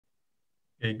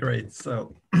Okay, great.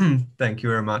 So thank you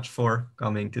very much for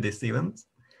coming to this event.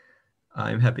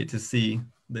 I'm happy to see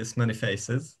this many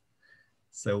faces.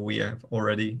 So we have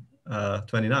already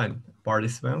 29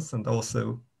 participants, and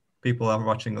also people are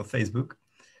watching on Facebook.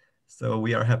 So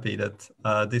we are happy that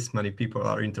this many people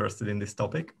are interested in this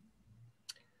topic.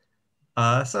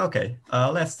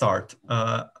 Let's start.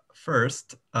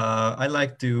 First, I'd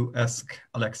like to ask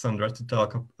Alexandra to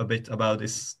talk a bit about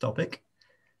this topic,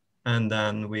 and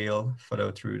then we'll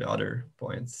follow through the other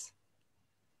points.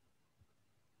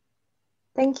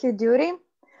 Thank you, Yuri.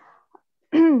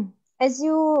 As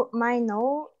you might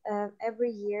know, every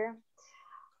year,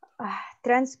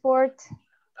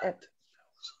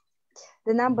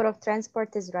 the number of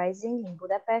transport is rising in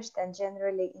Budapest and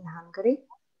generally in Hungary.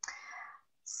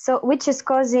 So, which is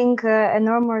causing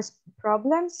enormous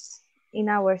problems in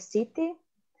our city,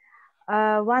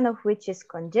 one of which is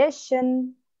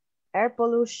congestion, air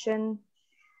pollution,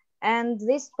 and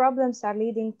these problems are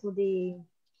leading to the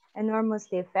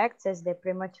enormously effects as the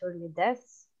prematurely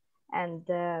deaths and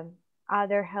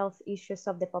other health issues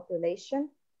of the population.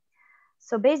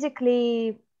 So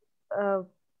basically,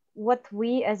 what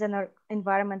we as an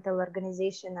environmental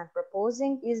organization are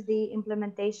proposing is the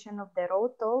implementation of the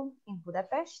road toll in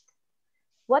Budapest.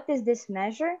 What is this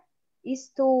measure? Is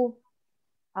to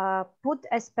put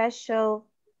a special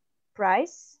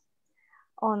price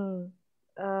on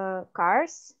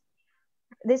cars.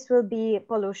 This will be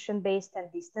pollution-based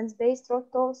and distance-based road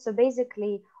toll. So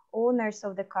basically, owners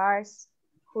of the cars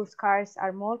whose cars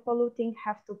are more polluting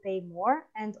have to pay more,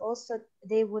 and also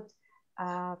they would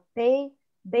pay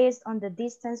based on the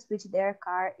distance which their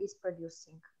car is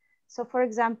producing. So for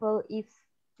example, if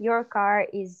your car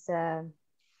is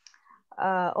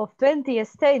of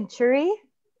 20th century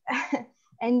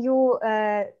and you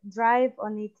drive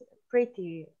on it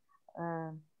pretty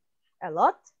a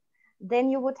lot, then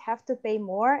you would have to pay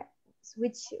more,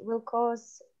 which will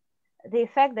cause the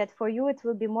effect that for you it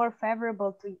will be more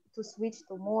favorable to switch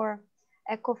to more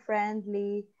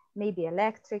eco-friendly, maybe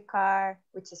electric car,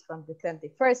 which is from the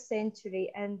 21st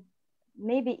century, and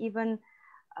maybe even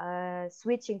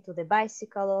switching to the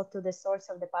bicycle or to the source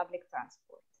of the public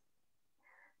transport.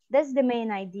 That's the main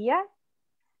idea.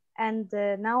 And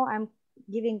now I'm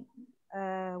giving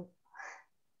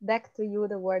back to you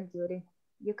the word, Yuri.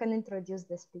 You can introduce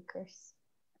the speakers.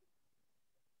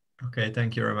 Okay,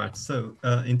 thank you very much. So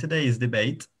in today's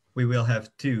debate, we will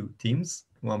have two teams,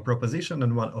 one proposition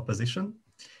and one opposition.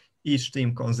 Each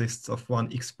team consists of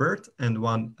one expert and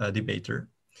one debater.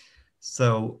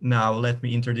 So now let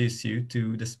me introduce you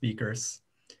to the speakers.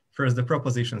 First, the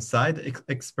proposition side,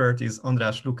 expert is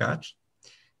András Lukács.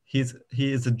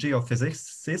 He is a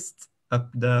geophysicist,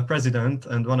 the president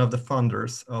and one of the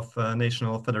founders of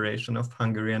National Federation of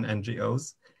Hungarian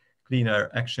NGOs, Clean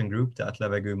Air Action Group, tehát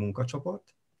levegő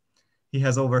munkacsoport. He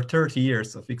has over 30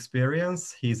 years of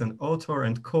experience. He's an author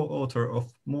and co-author of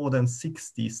more than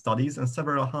 60 studies and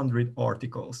several hundred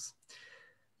articles.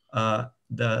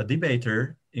 The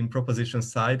debater in proposition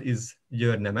side is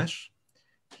György Nemes.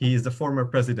 He is the former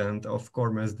president of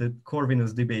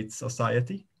Corvinus Debate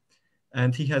Society,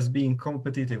 and he has been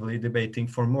competitively debating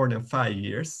for more than 5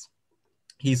 years.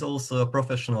 He's also a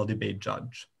professional debate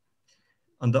judge.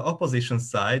 On the opposition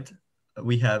side,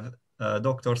 we have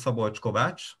Dr. Szabolcs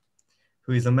Kovács,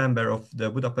 who is a member of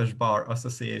the Budapest Bar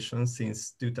Association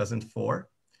since 2004,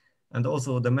 and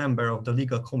also the member of the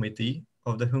legal committee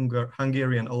of the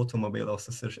Hungarian Automobile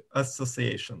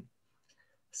Association.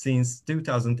 Since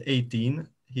 2018,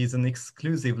 he is an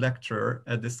exclusive lecturer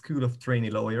at the School of Trainee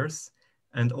Lawyers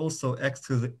and also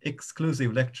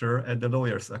exclusive lecturer at the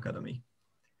Lawyers Academy.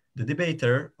 The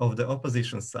debater of the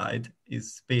opposition side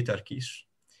is Péter Kiss.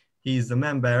 He is a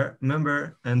member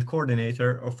and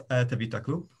coordinator of ELTE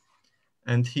Club,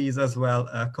 and he is as well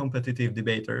a competitive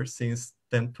debater since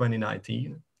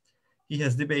 2019. He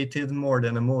has debated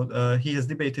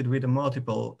with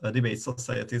multiple debate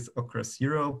societies across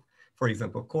Europe, for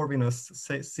example, Corvinus,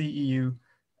 CEU,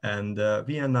 and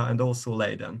Vienna, and also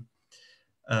Leiden.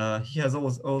 He has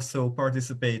also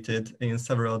participated in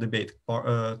several debate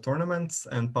tournaments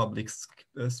and public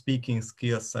speaking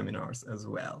skills seminars as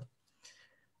well.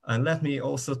 And let me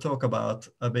also talk about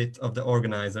a bit of the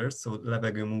organizers, so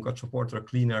Levegő Munkacsoport or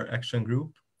Clean Air Action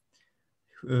Group,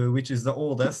 which is the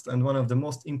oldest and one of the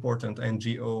most important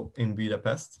NGO in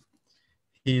Budapest.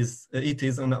 It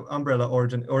is an umbrella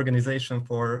organization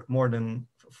for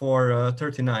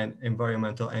 39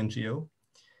 environmental NGO.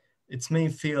 Its main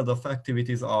field of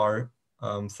activities are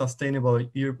sustainable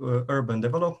urban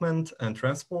development and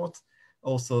transport,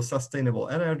 also sustainable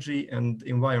energy and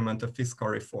environmental fiscal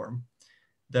reform.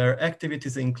 Their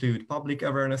activities include public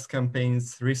awareness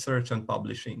campaigns, research, and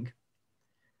publishing.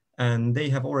 And they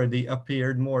have already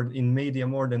appeared in media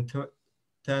more than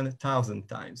 10,000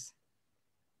 times.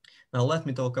 Now let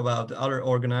me talk about the other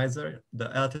organizer, the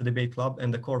ELTE Debate Club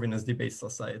and the Corvinus Debate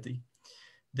Society.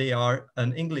 They are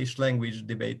an English language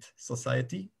debate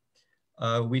society,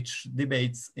 which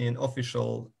debates in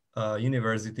official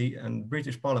university and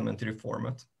British parliamentary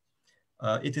format.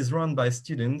 It is run by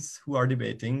students who are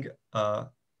debating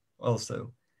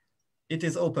also. It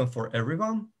is open for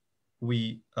everyone.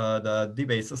 The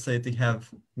Debate Society have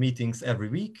meetings every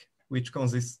week, which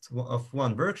consists of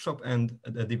one workshop and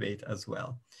a debate as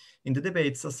well. In the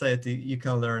Debate Society, you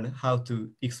can learn how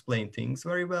to explain things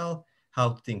very well, how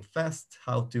to think fast,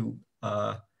 how to,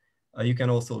 you can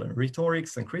also learn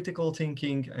rhetorics and critical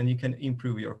thinking, and you can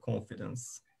improve your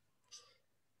confidence.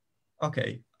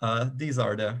 Okay, these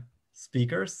are the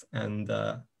speakers and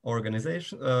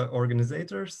organizers,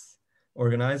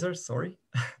 sorry.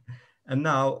 And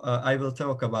now I will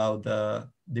talk about the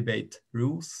debate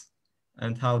rules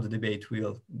and how the debate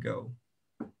will go.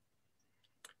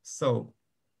 So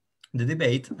the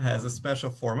debate has a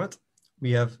special format.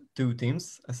 We have two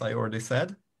teams, as I already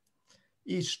said.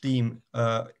 Each team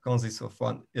consists of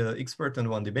one expert and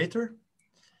one debater.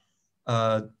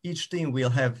 Each team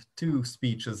will have 2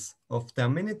 speeches of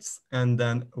 10 minutes and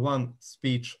then 1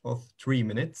 speech of 3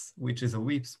 minutes, which is a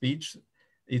whip speech.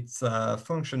 Its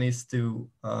function is to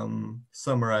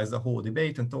summarize the whole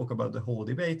debate and talk about the whole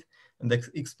debate and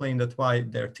explain that why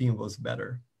their team was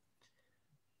better.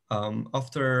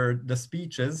 After the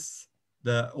speeches,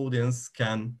 the audience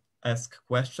can ask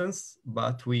questions,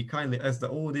 but we kindly ask the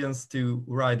audience to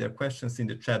write their questions in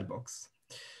the chat box.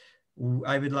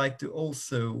 I would like to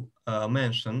also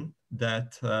mention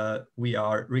that we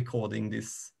are recording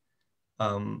this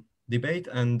debate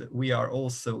and we are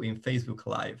also in Facebook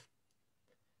Live.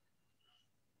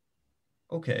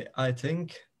 Okay, I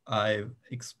think I've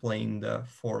explained the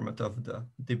format of the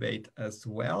debate as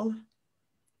well.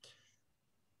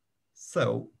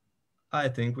 So I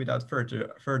think without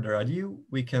further ado,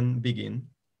 we can begin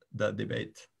the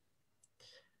debate.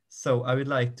 So I would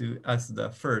like to ask the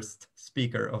first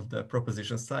speaker of the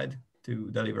proposition side to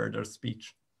deliver their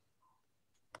speech.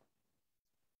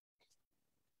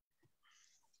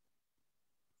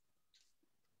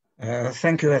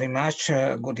 Thank you very much.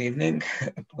 Good evening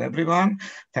to everyone.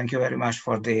 Thank you very much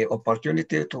for the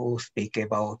opportunity to speak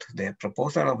about the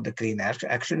proposal of the Clean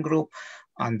Action Group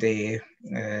on the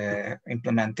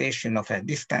implementation of a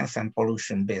distance and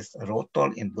pollution-based road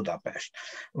toll in Budapest.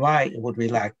 Why would we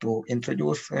like to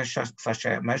introduce such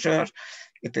a measure?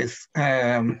 It is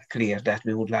clear that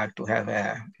we would like to have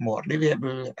a more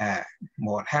livable,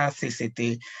 more healthy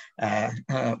city,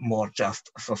 more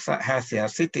just healthier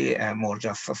city, a more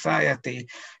just society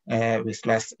with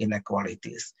less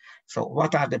inequalities. So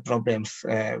what are the problems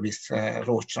with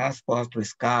road transport,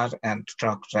 with car and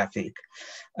truck traffic?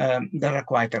 There are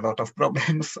quite a lot of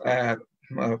problems.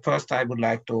 First, I would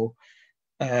like to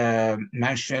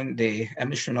mention the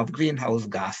emission of greenhouse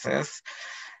gases.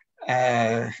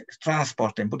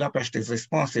 Transport in Budapest is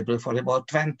responsible for about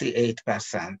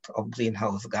 28% of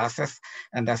greenhouse gases.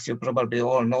 And as you probably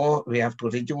all know, we have to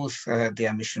reduce the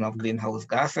emission of greenhouse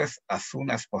gases as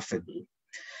soon as possible.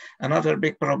 Another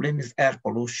big problem is air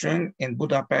pollution. In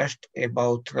Budapest,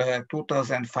 about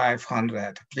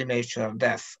 2,500 premature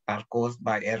deaths are caused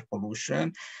by air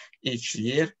pollution each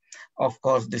year. Of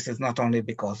course, this is not only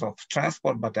because of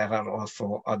transport, but there are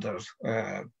also other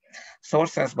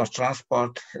sources, but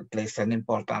transport plays an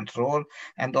important role.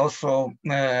 And also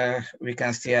we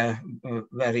can see a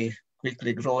very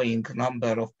quickly growing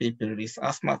number of people with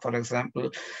asthma. For example,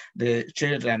 the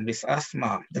children with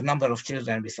asthma, the number of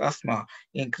children with asthma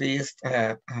increased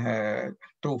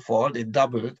twofold, it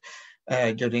doubled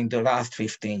during the last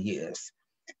 15 years.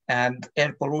 And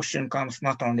air pollution comes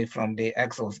not only from the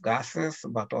exhaust gases,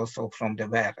 but also from the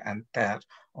wear and tear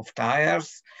of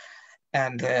tires.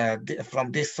 And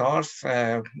from this source,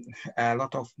 a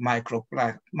lot of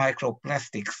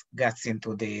microplastics gets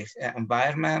into the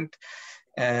environment,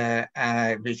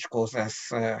 which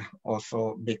causes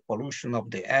also big pollution of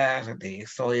the air, the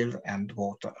soil and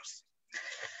waters.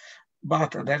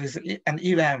 But there is an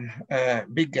even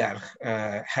bigger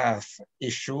health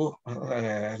issue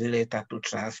related to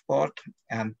transport.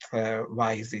 And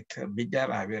why is it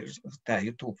bigger? I will tell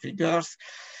you 2 figures.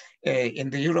 In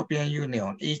the European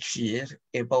Union, each year,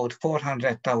 about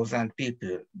 400,000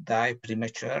 people die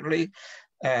prematurely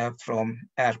from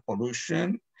air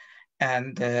pollution.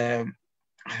 And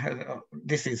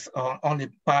this is only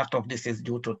part of this is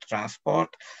due to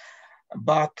transport.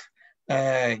 But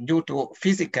due to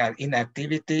physical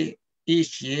inactivity,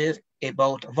 each year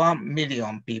about 1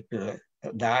 million people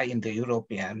die in the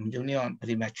European Union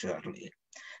prematurely.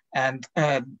 And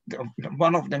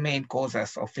one of the main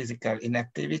causes of physical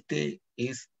inactivity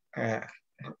is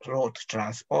road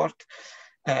transport.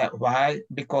 Why?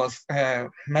 Because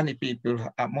many people,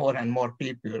 more and more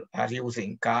people are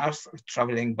using cars,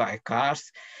 traveling by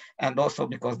cars, and also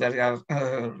because there are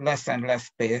less and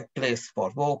less place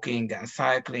for walking and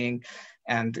cycling,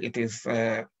 and it is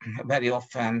very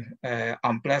often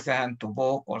unpleasant to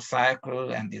walk or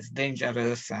cycle, and it's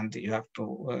dangerous, and you have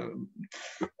to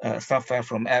suffer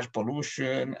from air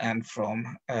pollution and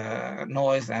from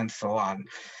noise and so on.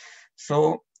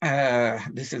 So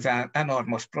this is an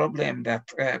enormous problem that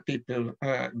people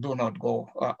do not go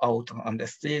out on the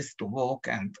streets to walk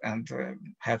and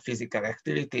have physical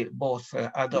activity, both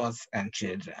adults and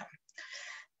children.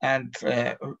 And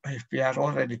if we are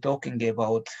already talking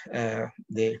about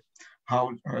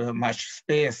how much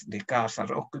space the cars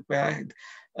are occupied,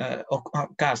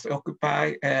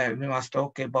 we must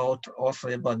talk about also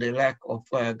about the lack of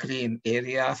green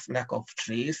areas, lack of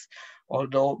trees.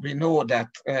 Although we know that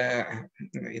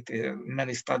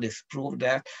many studies prove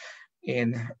that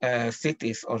in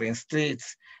cities or in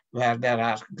streets where there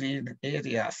are green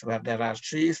areas, where there are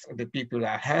trees, the people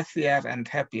are healthier and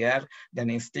happier than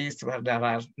in streets where there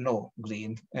are no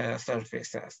green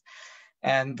surfaces.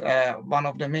 And one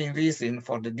of the main reasons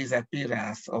for the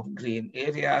disappearance of green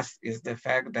areas is the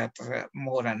fact that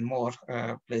more and more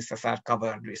places are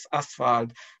covered with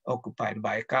asphalt, occupied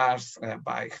by cars,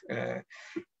 by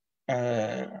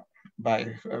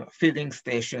filling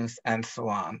stations and so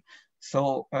on.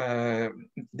 So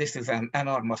this is an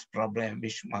enormous problem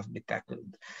which must be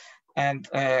tackled. And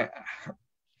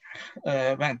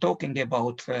when talking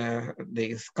about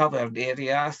these covered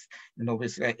areas,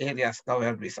 with areas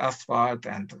covered with asphalt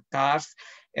and cars,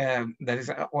 there is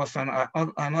also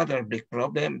another big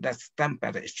problem, that's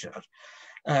temperature.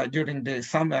 During the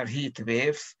summer heat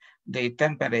waves, the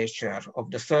temperature of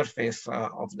the surface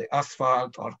of the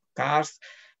asphalt or cars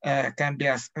can be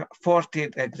as 40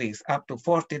 degrees, up to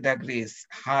 40 degrees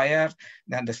higher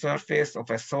than the surface of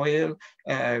a soil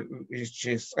which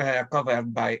is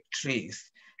covered by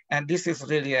trees. And this is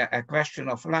really a question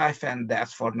of life and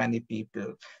death for many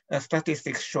people.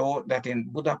 Statistics show that in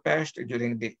Budapest,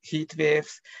 during the heat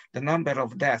waves, the number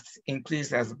of deaths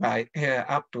increases by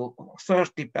up to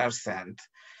 30%.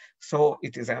 So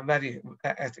it is a very,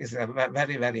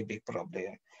 very big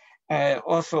problem.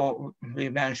 Also, we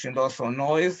mentioned also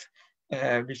noise,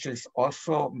 which is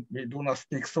also, we do not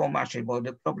speak so much about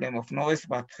the problem of noise,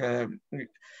 but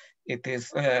it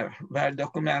is well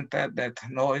documented that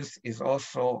noise is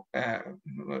also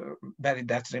very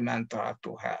detrimental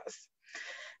to health.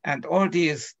 And all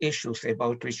these issues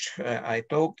about which I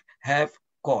talked have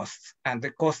costs, and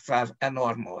the costs are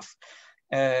enormous.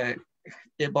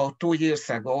 About 2 years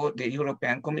ago, the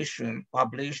European Commission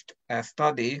published a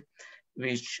study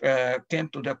which came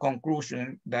to the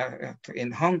conclusion that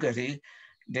in Hungary,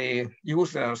 the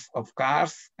users of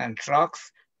cars and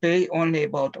trucks pay only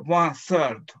about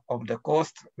 1/3 of the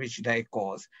cost which they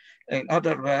cause. In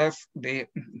other words, the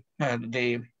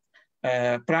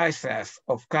prices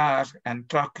of car and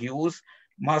truck use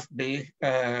must be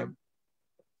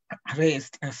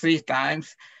raised 3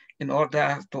 times in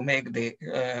order to make the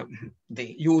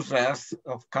users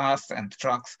of cars and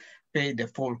trucks pay the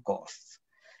full costs.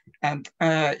 And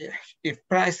if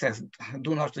prices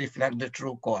do not reflect the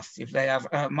true costs, if they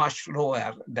are much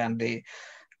lower than the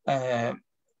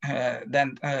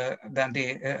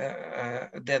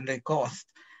cost,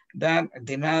 then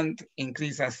demand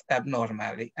increases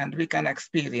abnormally. And we can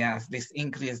experience this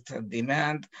increased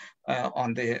demand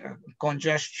on the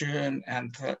congestion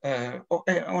and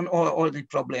on all the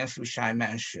problems which I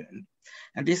mentioned.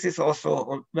 And this is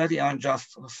also very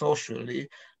unjust socially,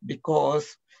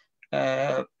 because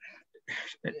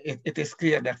it is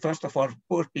clear that, first of all,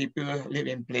 poor people live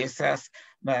in places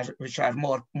which are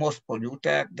most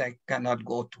polluted. They cannot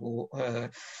go to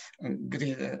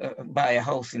buy a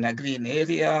house in a green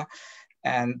area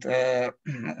and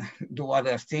do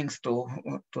other things to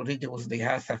reduce the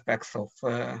health effects of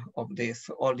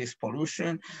all this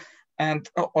pollution. And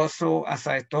also, as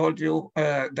I told you,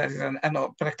 there is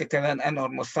practically an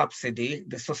enormous subsidy.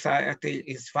 The society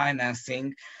is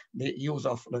financing the use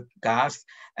of the cars.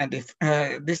 And if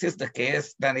this is the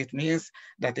case, then it means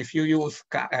that if you use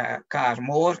car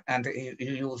more and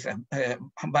you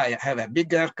have a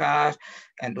bigger car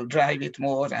and to drive it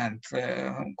more and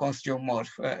consume more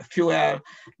fuel,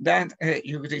 then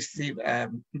you receive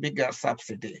a bigger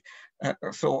subsidy.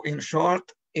 So in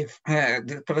short, if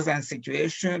the present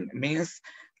situation means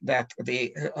that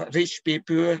the rich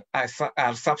people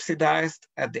are subsidized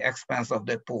at the expense of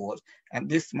the poor. And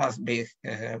this must be,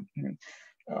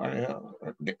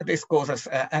 this causes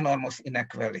enormous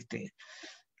inequality.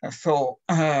 So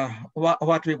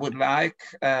what we would like,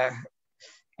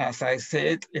 as I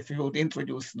said, if we would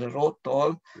introduce the road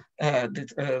toll,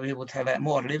 we would have a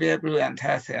more livable and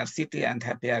healthier city and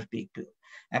happier people.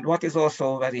 And what is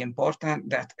also very important,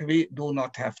 that we do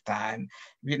not have time.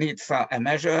 We need a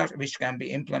measure which can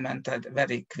be implemented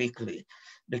very quickly,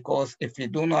 because if we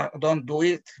don't do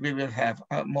it, we will have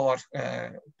more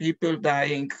people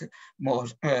dying, more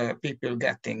people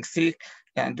getting sick,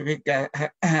 and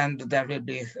there will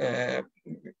be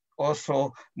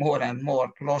also more and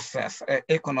more losses,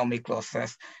 economic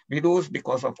losses. We lose,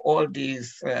 because of all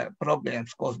these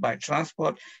problems caused by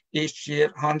transport, each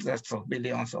year hundreds of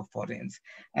billions of forints.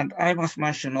 And I must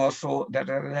mention also that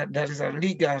there is a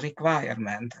legal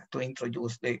requirement to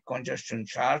introduce the congestion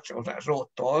charge or the road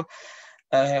toll.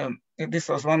 This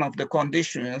was one of the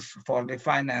conditions for the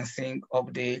financing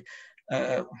of the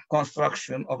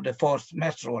construction of the 4th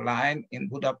metro line in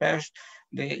Budapest.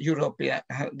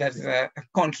 There's a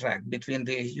contract between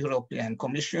the European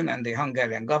Commission and the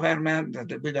Hungarian government that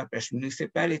the Budapest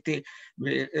municipality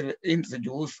will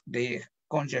introduce the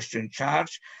congestion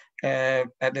charge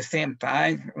at the same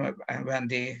time when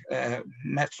the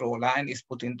metro line is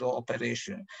put into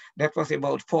operation. That was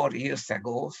about 4 years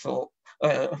ago. So,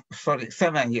 sorry,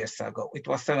 7 years ago. It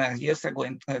was 7 years ago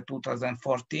in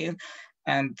 2014.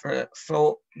 And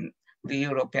so the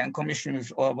European Commission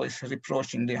is always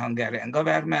reproaching the Hungarian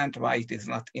government why it is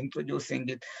not introducing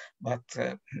it, but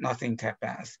nothing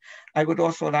happens. I would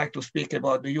also like to speak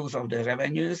about the use of the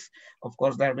revenues. Of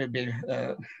course, there will be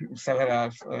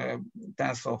several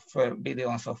tens of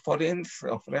billions of forints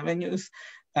of revenues,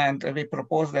 and we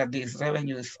propose that these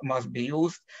revenues must be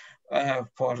used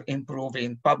for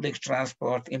improving public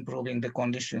transport, improving the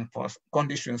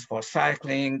conditions for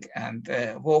cycling and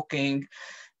walking,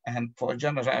 and for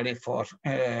generally for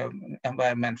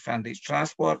environment-friendly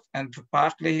transport. And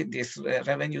partly this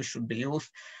revenue should be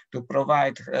used to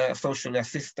provide social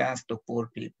assistance to poor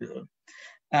people.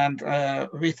 And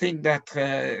we think that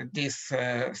this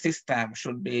system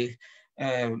should be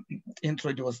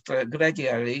introduced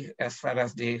gradually as far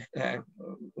as the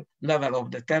level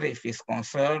of the tariff is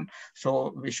concerned.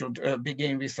 So we should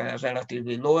begin with a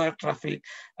relatively lower traffic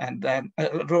and then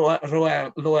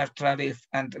lower tariff,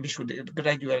 and we should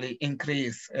gradually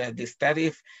increase this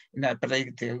tariff in a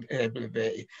predictable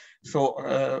way.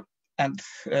 So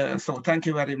so thank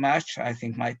you very much. I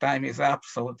think my time is up.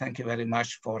 So thank you very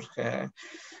much for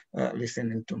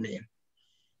listening to me.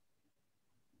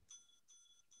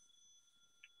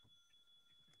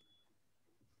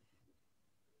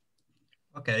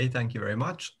 Okay, thank you very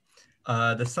much.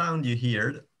 The sound you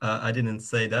heard, I didn't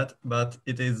say that, but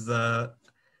it is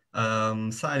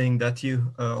signing that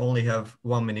you only have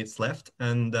 1 minute left,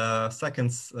 and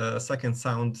second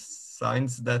sound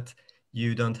signs that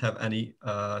you don't have any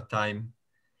time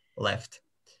left.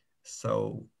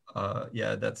 So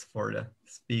yeah, that's for the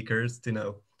speakers to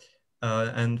know.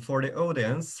 And for the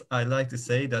audience, I'd like to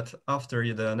say that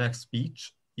after the next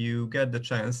speech, you get the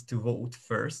chance to vote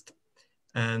first.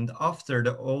 And after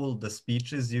all the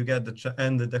speeches, you get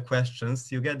the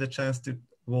questions, you get the chance to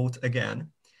vote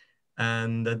again.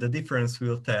 And the difference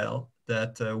will tell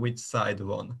that which side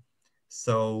won.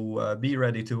 So be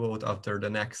ready to vote after the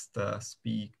next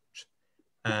speech.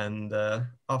 And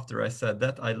after I said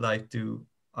that, I'd like to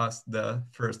ask the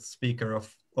first speaker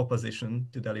of opposition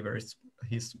to deliver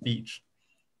his speech.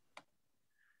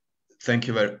 Thank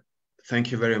you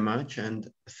very much, and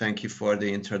thank you for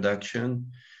the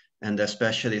introduction. And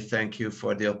especially thank you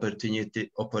for the opportunity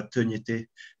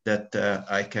that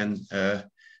I can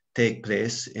take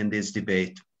place in this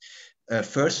debate.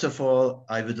 First of all,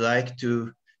 I would like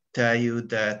to tell you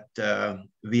that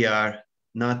we are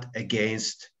not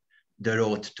against the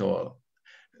road toll.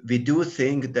 We do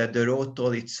think that the road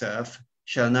toll itself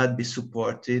shall not be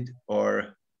supported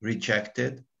or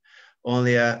rejected.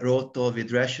 Only a road toll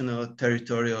with rational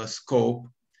territorial scope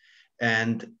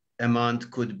and amount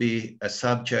could be a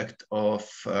subject of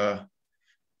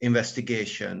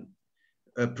investigation,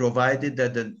 provided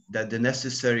that the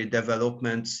necessary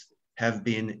developments have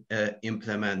been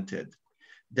implemented.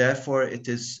 Therefore, it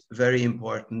is very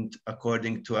important,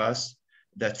 according to us,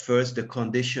 that first the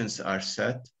conditions are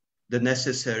set, the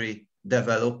necessary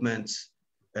developments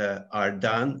are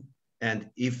done, and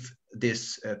if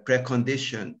this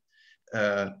precondition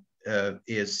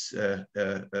is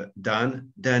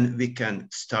done, then we can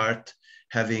start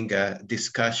having a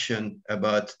discussion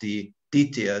about the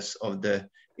details of the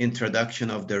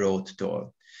introduction of the road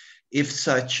toll. if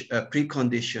such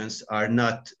preconditions are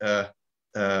not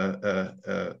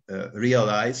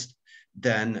realized,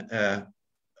 then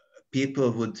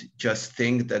people would just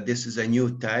think that this is a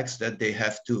new tax that they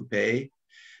have to pay.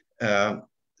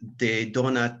 They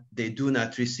do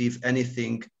not receive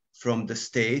anything from the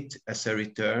state as a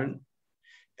return,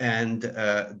 and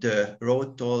the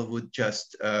road toll would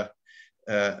just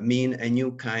mean a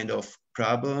new kind of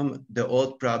problem. The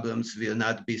old problems will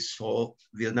not be solved,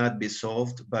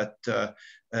 but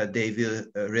they will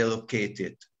relocate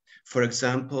it. For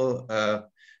example,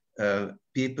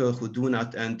 people who do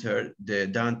not enter the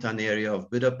downtown area of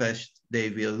Budapest, they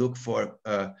will look for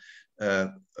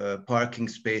parking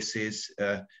spaces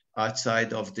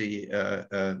outside of the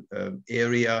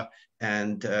area,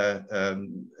 and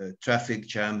traffic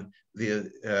jam will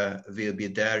be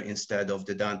there instead of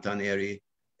the downtown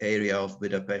area of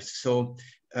Budapest. So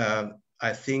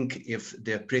I think if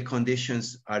the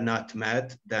preconditions are not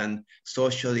met, then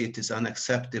socially it is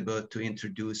unacceptable to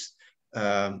introduce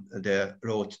the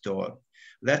road toll.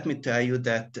 Let me tell you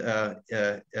that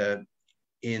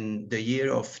in the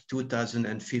year of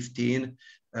 2015,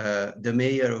 the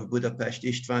mayor of Budapest,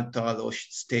 István Talos,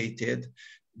 stated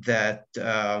that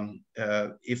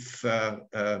if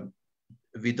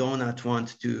we do not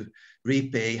want to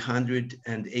repay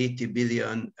 180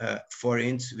 billion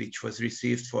forints, which was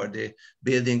received for the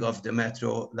building of the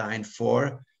Metro Line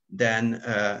 4, then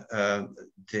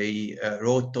the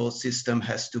road toll system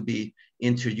has to be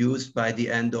introduced by the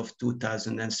end of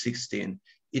 2016.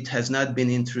 It has not been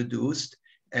introduced,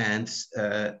 and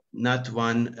not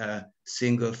one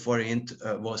single forint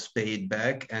was paid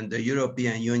back, and the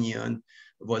European Union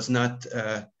was not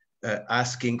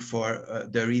asking for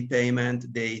the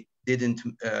repayment. They didn't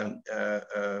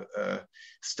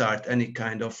start any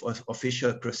kind of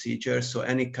official procedure, so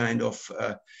any kind of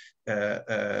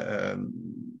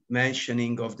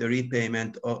mentioning of the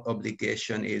repayment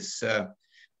obligation is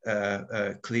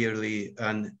clearly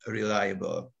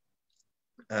unreliable.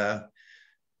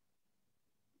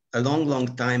 A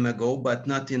long time ago, but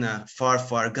not in a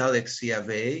far galaxy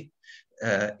away,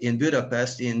 in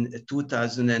Budapest in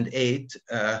 2008,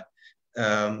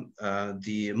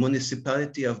 the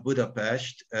municipality of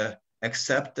Budapest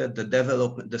accepted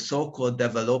the so-called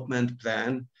development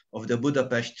plan of the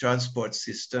Budapest transport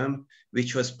system,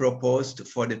 which was proposed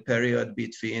for the period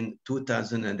between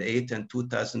 2008 and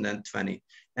 2020.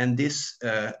 And this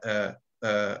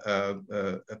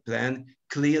plan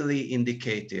clearly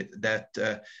indicated that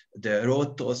the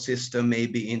road toll system may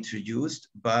be introduced,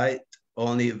 but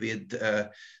only with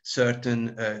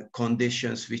certain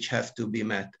conditions which have to be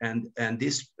met. And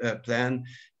this plan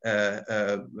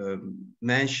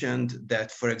mentioned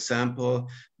that, for example,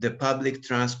 the public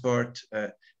transport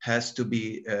has to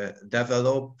be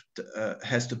developed,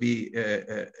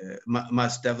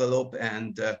 must develop,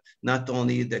 and not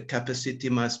only the capacity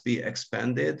must be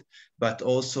expanded, but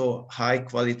also high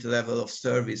quality level of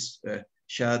service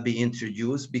shall be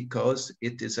introduced, because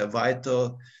it is a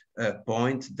vital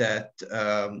point that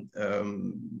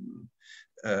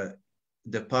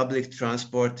the public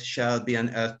transport shall be an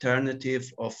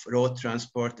alternative of road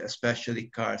transport, especially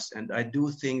cars. And I do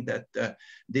think that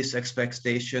this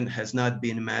expectation has not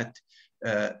been met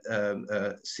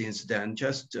since then.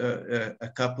 Just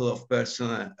a couple of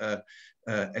personal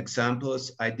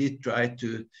examples. I did try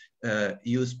to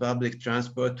use public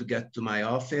transport to get to my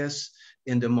office.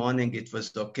 In the morning, it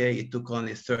was okay. It took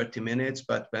only 30 minutes.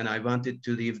 But when I wanted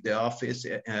to leave the office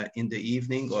in the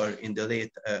evening or in the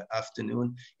late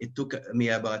afternoon, it took me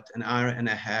about an hour and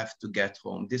a half to get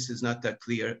home. This is not a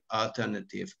clear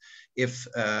alternative. If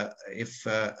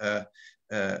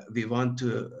we want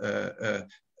to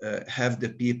have the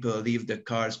people leave the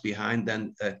cars behind,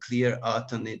 then clear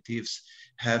alternatives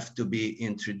have to be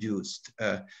introduced.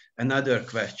 Another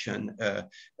question,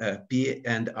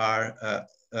 P&R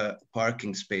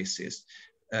parking spaces.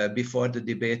 Before the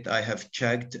debate, I have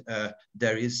checked.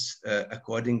 There is,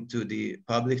 according to the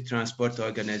public transport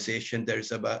organization, there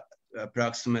is about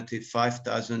approximately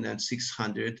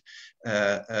 5,600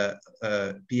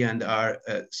 P&R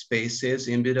spaces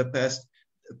in Budapest,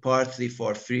 partly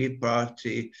for free,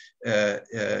 partly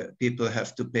people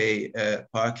have to pay a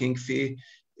parking fee.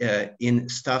 In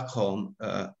Stockholm,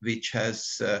 which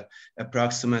has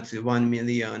approximately 1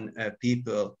 million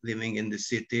people living in the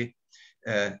city,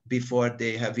 before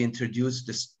they have introduced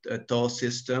this toll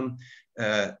system,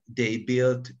 they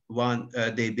built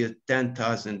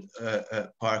 10,000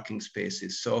 parking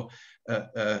spaces. So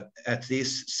at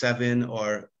least 7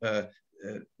 or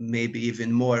maybe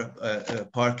even more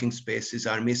parking spaces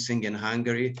are missing in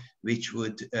Hungary, which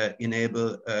would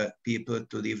enable people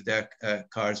to leave their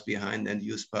cars behind and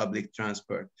use public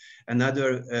transport.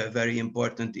 Another very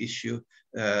important issue,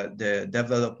 the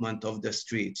development of the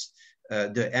streets.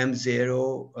 The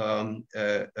M0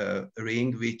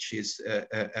 ring, which is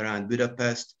around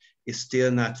Budapest, is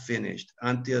still not finished.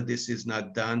 Until this is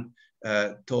not done,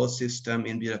 toll system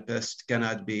in Budapest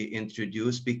cannot be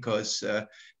introduced because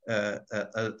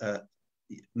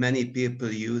many people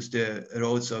use the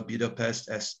roads of Budapest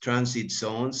as transit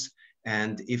zones.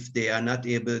 And if they are not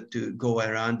able to go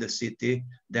around the city,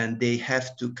 then they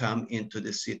have to come into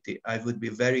the city. I would be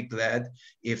very glad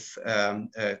if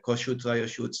Kossuth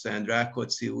Lajos utca and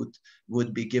Rákóczi út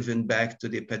would be given back to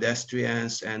the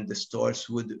pedestrians and the stores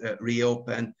would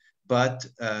reopen. But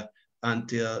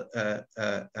until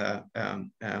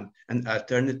an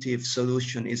alternative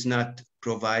solution is not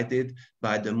provided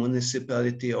by the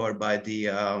municipality or by the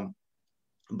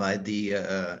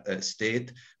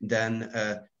state, then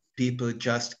people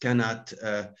just cannot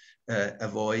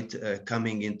avoid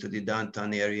coming into the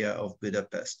downtown area of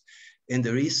Budapest. In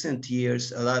the recent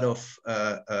years, a lot of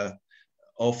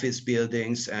office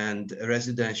buildings and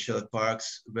residential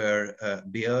parks were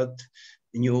built.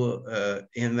 New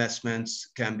investments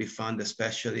can be found,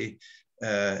 especially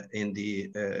in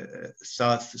the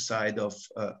south side of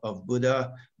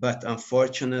Buda, but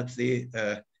unfortunately,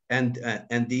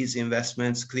 and these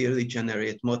investments clearly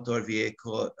generate motor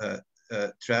vehicle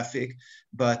traffic,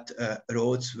 but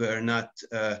roads were not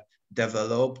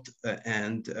developed,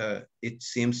 and it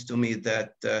seems to me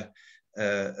that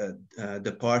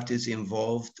the parties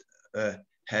involved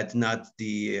had not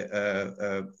the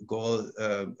goal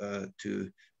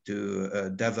to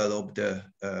develop the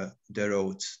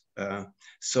roads.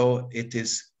 So it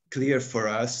is clear for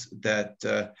us that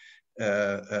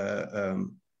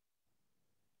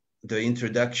the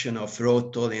introduction of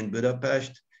road toll in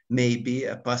Budapest may be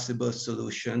a possible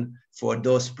solution for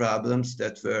those problems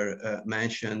that were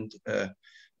mentioned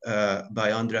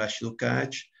by András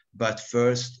Lukács. But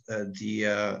first, the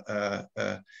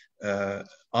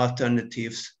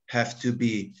alternatives have to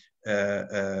be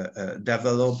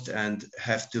developed and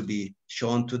have to be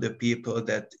shown to the people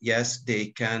that, yes, they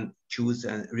can choose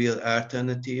a real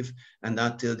alternative. And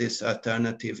until this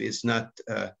alternative is not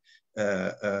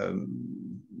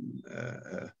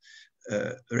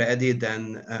ready,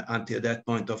 then until that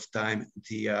point of time,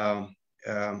 the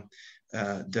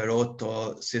road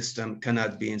toll system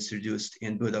cannot be introduced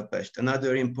in Budapest.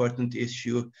 Another important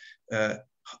issue,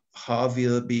 how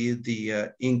will be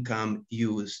the income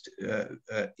used?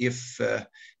 If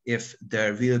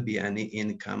there will be any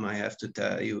income, I have to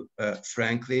tell you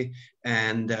frankly,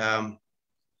 and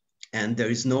there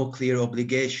is no clear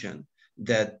obligation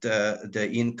that the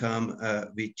income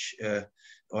which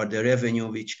or the revenue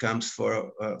which comes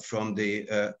from the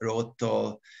road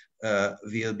toll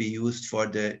will be used for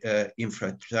the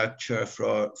infrastructure.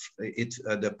 For it,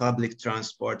 the public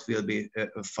transport will be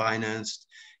financed,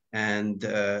 and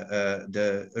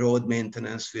the road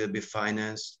maintenance will be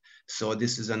financed. So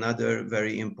this is another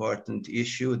very important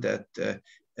issue that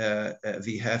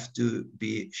we have to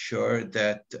be sure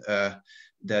that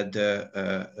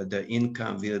the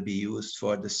income will be used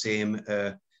for the same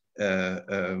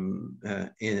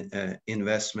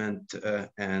investment,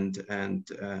 and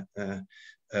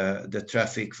the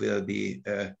traffic will be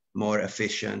more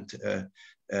efficient.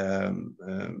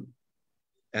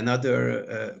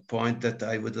 Another point that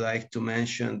I would like to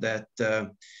mention, that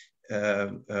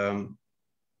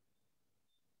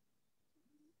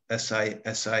as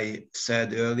I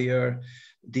said earlier,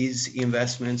 these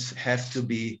investments have to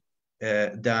be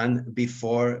done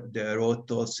before the road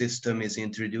toll system is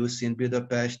introduced in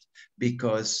Budapest,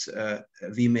 because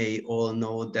we may all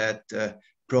know that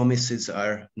promises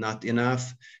are not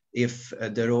enough. If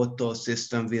the road toll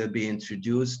system will be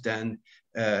introduced, then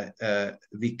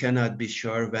we cannot be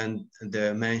sure when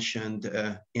the mentioned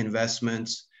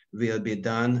investments will be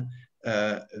done.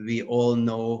 We all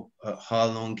know how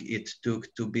long it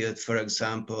took to build, for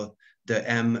example, the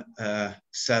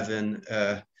M7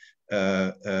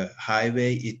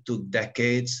 highway. It took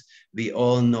decades. We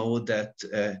all know that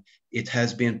it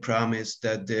has been promised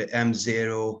that the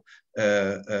M0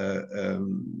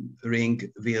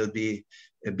 ring will be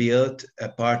built. A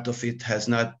part of it has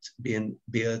not been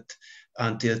built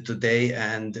until today,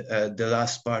 and the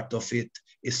last part of it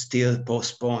is still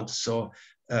postponed. So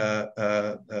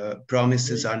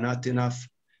promises are not enough.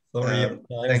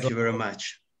 Thank you very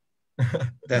much.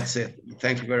 That's it.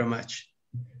 Thank you very much.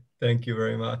 Thank you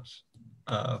very much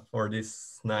for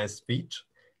this nice speech.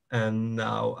 And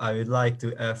now I would like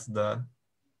to ask the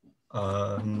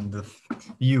the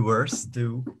viewers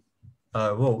to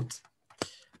vote.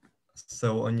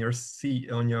 So on your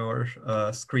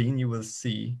screen, you will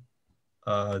see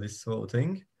this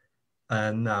voting,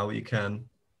 and now you can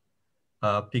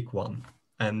pick one,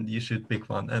 and you should pick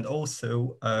one. And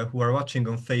also, who are watching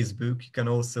on Facebook, you can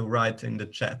also write in the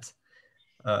chat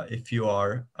if you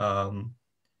are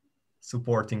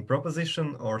supporting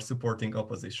proposition or supporting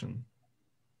opposition.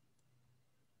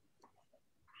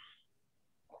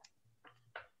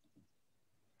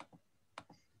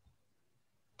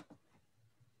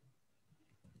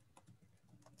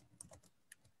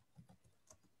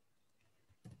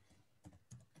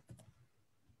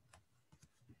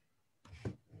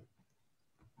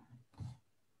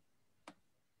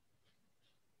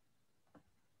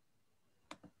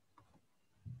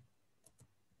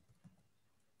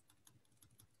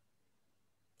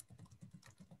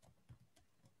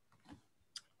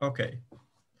 Okay,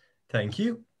 thank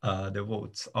you. The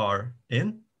votes are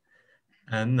in,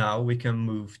 and now we can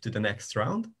move to the next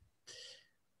round.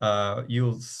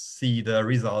 You'll see the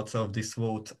results of this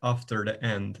vote after the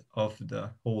end of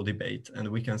the whole debate, and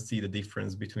we can see the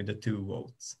difference between the two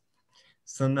votes.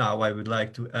 So now I would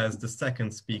like to ask the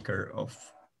second speaker of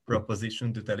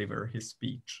proposition to deliver his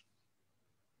speech.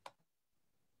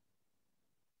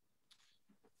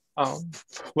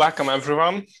 Welcome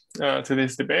everyone to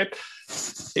this debate.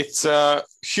 It's a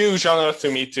huge honor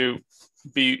to me to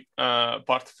be part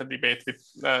of a debate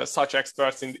with such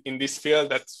experts in this field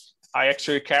that I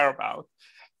actually care about.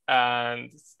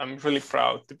 And I'm really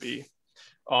proud to be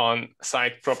on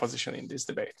side proposition in this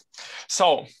debate.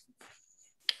 So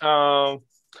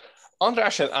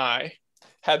András and I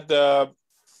had the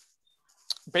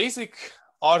basic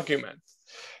argument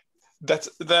that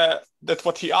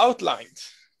what he outlined,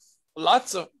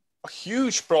 lots of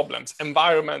huge problems,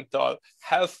 environmental,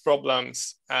 health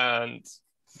problems, and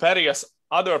various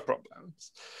other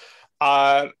problems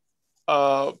are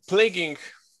plaguing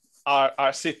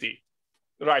our city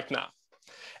right now.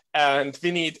 And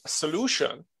we need a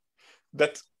solution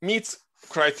that meets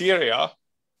criteria,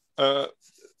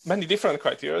 many different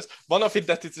criteria. One of it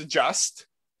that it's just,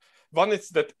 one is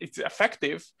that it's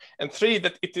effective, and three,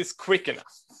 that it is quick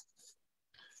enough.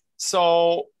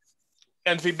 So,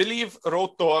 and we believe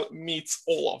road toll meets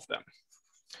all of them.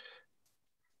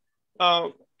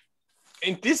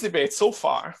 In this debate so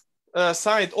far,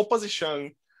 side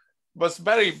opposition was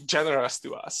very generous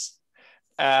to us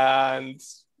and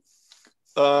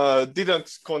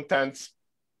didn't content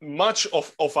much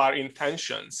of our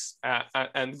intentions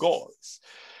and goals.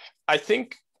 I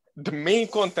think the main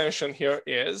contention here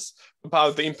is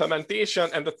about the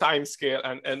implementation and the time scale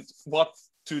and what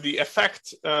to the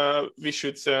effect we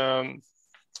should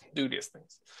do these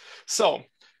things. So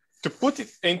to put it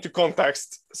into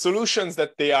context, solutions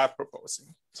that they are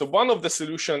proposing. So one of the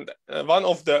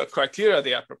criteria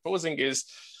they are proposing is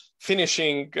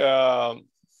finishing the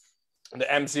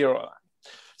M0 line.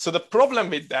 So the problem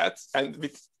with that and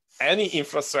with any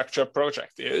infrastructure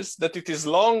project is that it is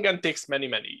long and takes many,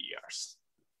 many years.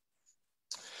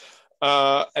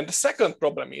 And the second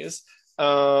problem is,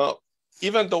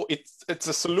 even though it's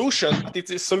a solution, it's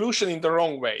a solution in the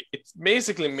wrong way. It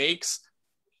basically makes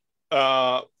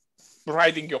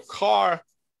riding your car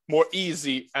more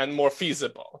easy and more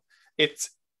feasible.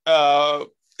 It's a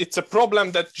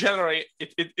problem that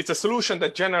it's a solution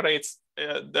that generates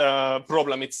the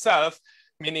problem itself,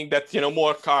 meaning that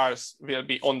more cars will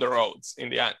be on the roads in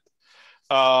the end.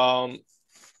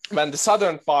 When the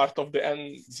southern part of the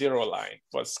N0 line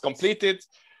was completed,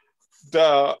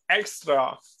 the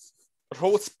extra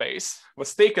road space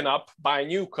was taken up by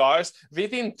new cars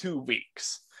within 2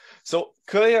 weeks. So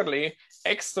clearly,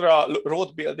 extra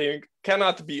road building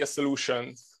cannot be a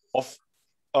solution of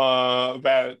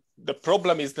where the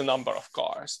problem is the number of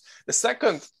cars. The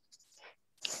second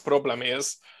problem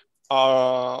is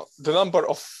the number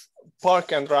of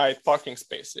park and ride parking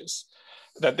spaces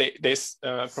that they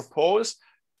propose.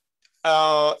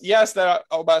 Yes, there are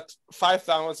about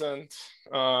 5,000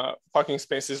 parking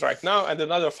spaces right now and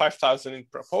another 5,000 in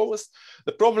proposed.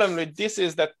 The problem with this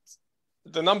is that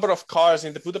the number of cars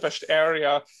in the Budapest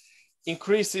area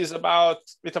increases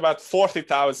with about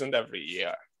 40,000 every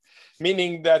year,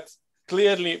 meaning that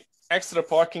clearly extra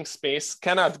parking space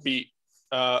cannot be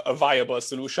a viable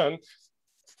solution.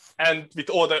 And with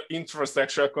all the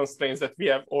infrastructure constraints that we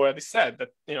have already said, that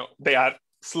they are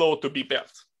slow to be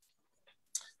built.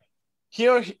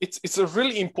 Here, it's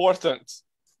really important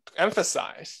to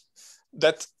emphasize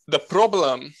that the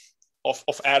problem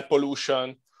of air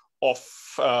pollution, of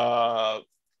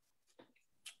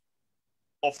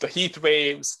the heat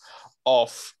waves,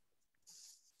 of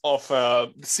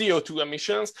CO2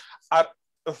 emissions are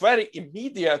very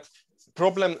immediate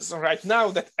problems right now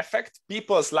that affect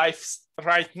people's lives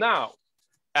right now,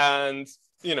 and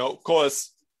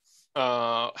cause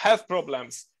health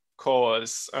problems,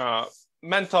 cause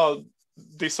mental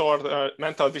disorder,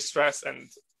 mental distress, and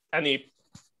any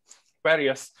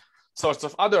various sorts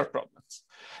of other problems.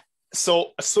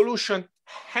 So a solution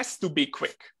has to be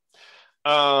quick.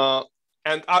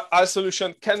 And our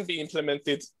solution can be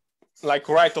implemented like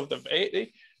right off the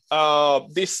way.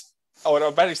 This or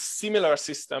a very similar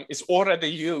system is already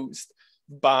used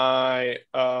by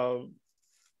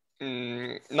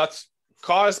not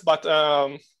cars, but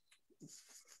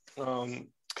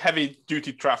heavy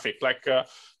duty traffic, like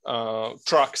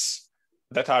trucks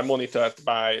that are monitored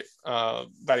by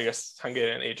various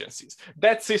Hungarian agencies.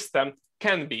 That system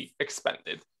can be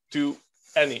expanded to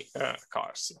any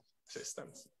cars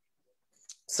systems.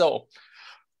 So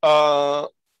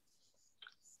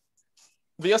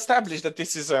we established that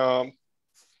this is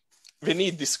we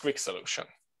need this quick solution,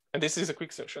 and this is a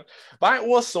quick solution. But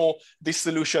also this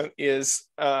solution is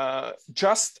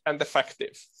just and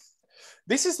effective.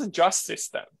 This is a just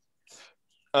system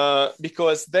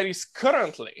because there is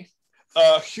currently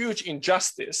a huge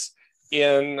injustice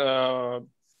in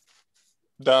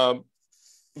the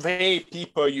way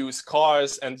people use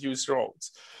cars and use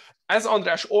roads. As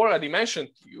András already mentioned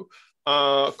to you,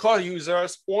 car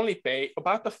users only pay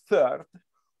about a third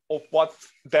of what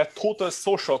their total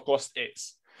social cost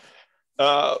is.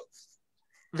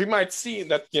 We might see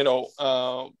that,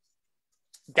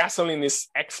 gasoline is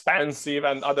expensive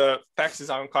and other taxes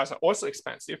on cars are also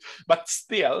expensive, but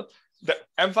still the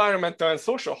environmental and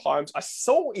social harms are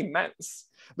so immense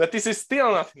that this is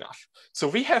still not enough. So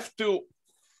we have to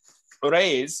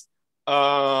raise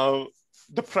the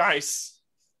price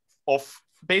of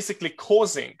basically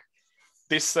causing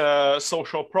this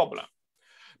social problem.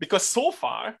 Because so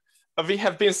far, we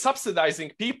have been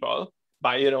subsidizing people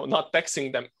by not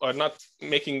taxing them or not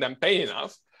making them pay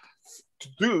enough to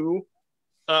do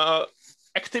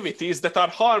activities that are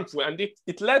harmful, and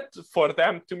it led for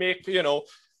them to make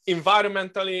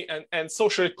environmentally and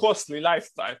socially costly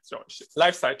lifestyle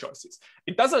choices.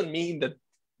 It doesn't mean that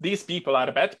these people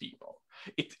are bad people.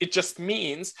 It just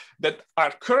means that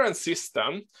our current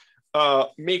system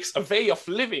makes a way of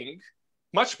living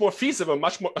much more feasible,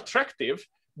 much more attractive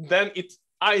than it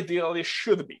ideally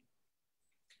should be.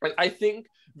 And I think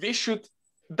we should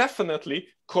definitely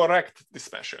correct this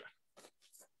measure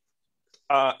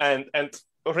and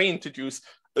reintroduce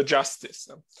a justice.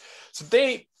 So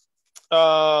they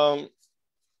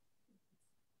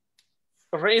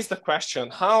raise the question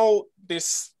how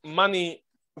this money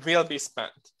will be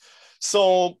spent.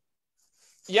 So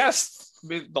yes,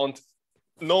 we don't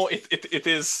know it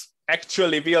is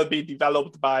actually will be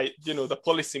developed by the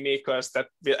policymakers that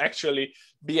will actually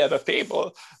be at the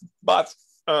table, but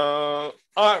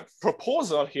our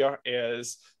proposal here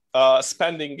is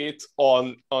spending it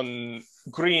on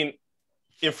green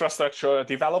infrastructure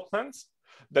developments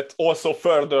that also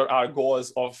further our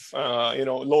goals of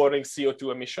lowering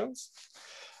CO2 emissions,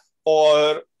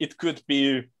 or it could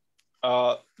be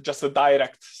just a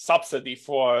direct subsidy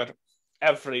for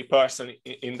every person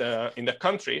in the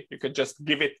country. You could just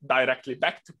give it directly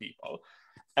back to people,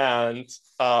 and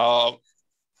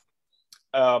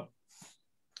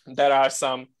there are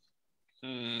some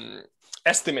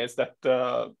estimates that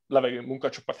the levegő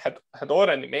munkacsoport had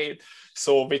already made.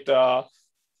 So with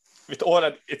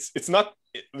already it's not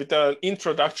with an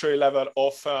introductory level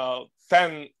of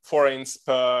 10 forints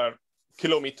per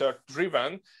kilometer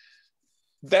driven,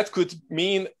 that could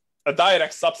mean a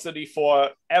direct subsidy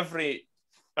for every,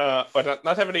 or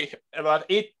not every, about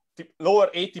lower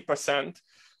 80%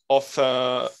 of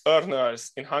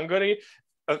earners in Hungary.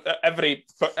 Every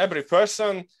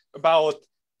person about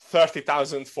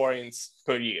 30,000 forints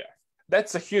per year.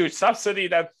 That's a huge subsidy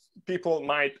that people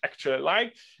might actually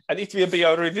like, and it will be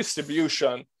a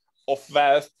redistribution of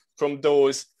wealth from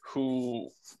those who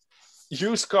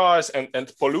use cars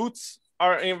and pollute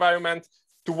our environment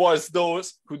towards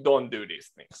those who don't do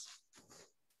these things.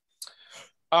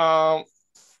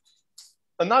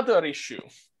 Another issue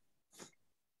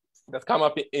that come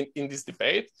up in this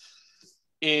debate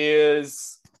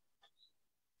is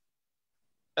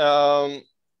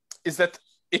that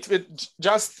it would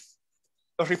just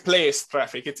replace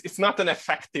traffic. It's not an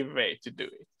effective way to do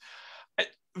it.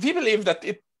 We believe that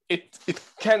it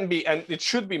can be and it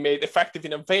should be made effective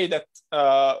in a way that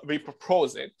we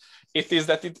propose it. It is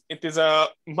that it is a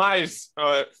miles,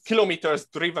 kilometers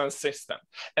driven system,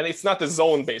 and it's not a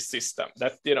zone-based system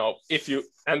that if you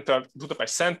enter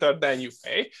Budapest center then you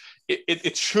pay.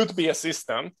 It should be a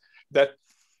system that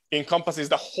encompasses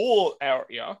the whole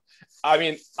area. I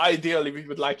mean, ideally, we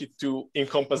would like it to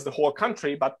encompass the whole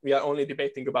country, but we are only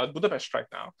debating about Budapest right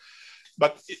now.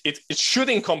 But it should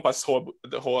encompass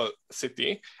the whole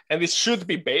city, and it should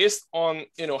be based on,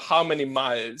 you know, how many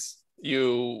miles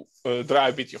you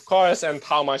drive with your cars and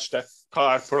how much that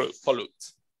car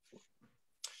pollutes.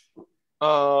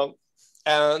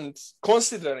 And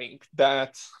considering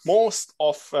that most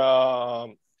of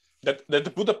that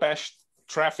the Budapest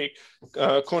traffic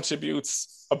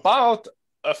contributes about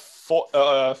a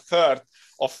third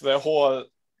of the whole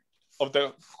of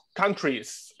the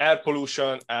country's air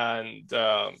pollution and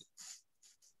air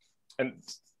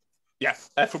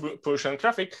pollution and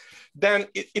traffic, then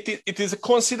it is a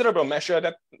considerable measure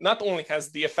that not only has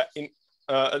the effect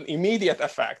an immediate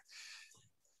effect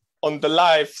on the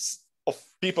lives of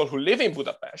people who live in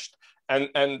Budapest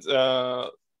and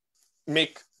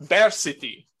make their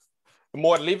city a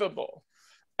more livable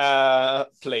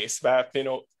place where, you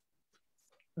know,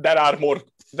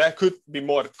 there could be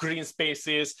more green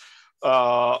spaces.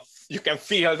 You can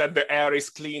feel that the air is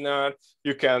cleaner.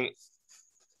 You can,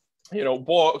 you know,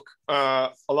 walk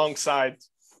alongside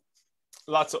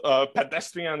lots of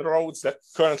pedestrian roads that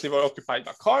currently were occupied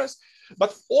by cars,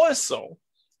 but also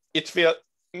it will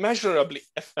measurably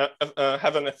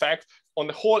have an effect on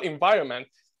the whole environment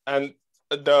and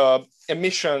the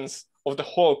emissions of the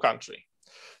whole country.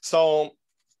 So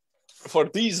for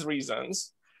these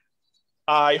reasons,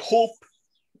 I hope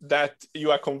that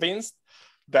you are convinced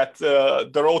that the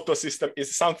roto system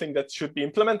is something that should be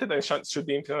implemented and should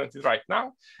be implemented right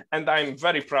now. And I'm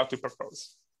very proud to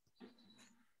propose.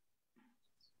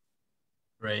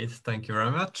 Great, thank you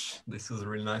very much. This was a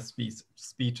really nice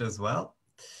speech as well.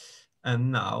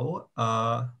 And now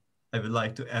I would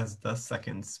like to ask the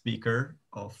second speaker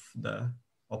of the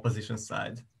opposition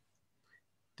side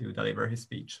to deliver his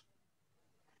speech.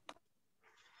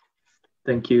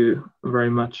 Thank you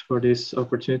very much for this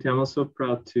opportunity. I'm also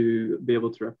proud to be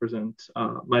able to represent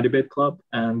my debate club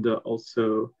and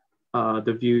also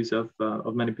the views of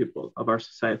many people of our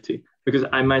society, because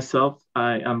I myself,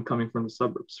 I am coming from the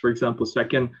suburbs, for example, so I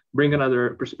can bring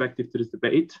another perspective to this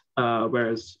debate,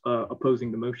 whereas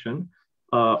opposing the motion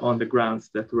on the grounds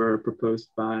that were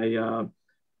proposed by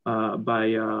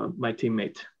my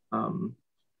teammate,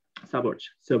 Szabolcs.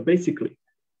 So basically,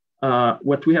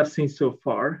 what we have seen so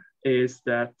far is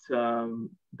that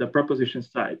the proposition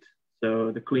side,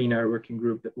 so the clean air working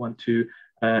group that want to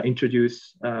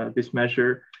introduce this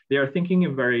measure, they are thinking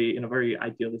in a very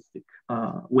idealistic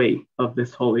way of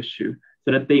this whole issue,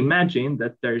 so that they imagine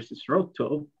that there is this road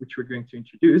toll, which we're going to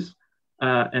introduce.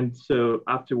 And so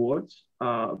afterwards,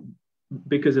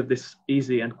 because of this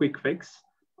easy and quick fix,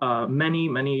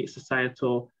 many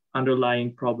societal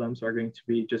underlying problems are going to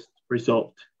be just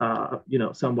resolved,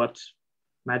 somewhat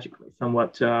magically,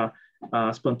 somewhat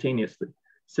spontaneously.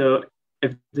 So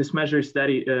if this measure is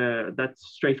that's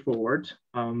straightforward,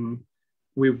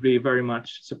 we would be very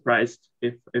much surprised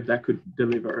if that could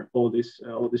deliver all these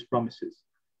promises.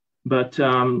 But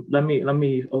let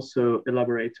me also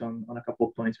elaborate on a couple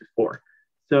of points before.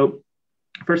 So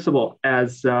first of all,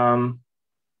 as a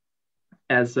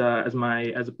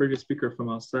previous speaker from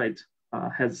our side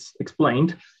has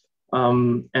explained,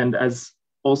 and as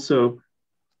also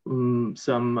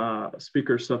some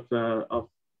speakers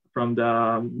from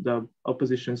the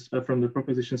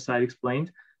proposition side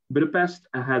explained, Budapest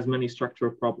has many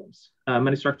structural problems.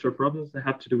 Many structural problems that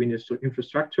have to do with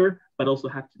infrastructure, but also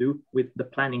have to do with the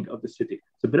planning of the city.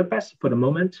 So Budapest, for the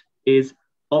moment, is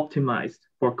optimized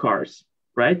for cars,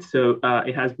 right? So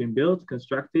it has been built,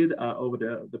 constructed over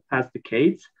the past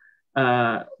decades,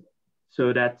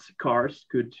 so that cars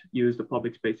could use the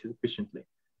public spaces efficiently.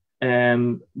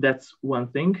 And that's one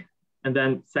thing. And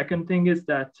then second thing is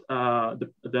that the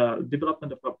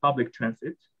development of public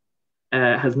transit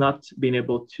has not been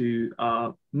able to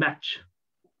match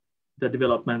the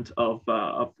development of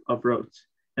roads.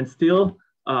 And still,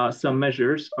 some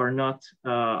measures are not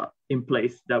in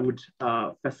place that would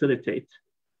facilitate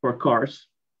for cars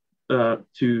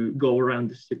to go around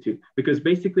the city. Because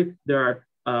basically there are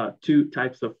two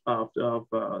types of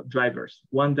drivers.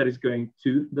 One that is going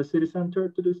to the city center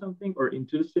to do something, or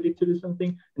into the city to do something,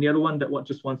 and the other one that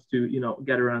just wants to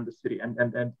get around the city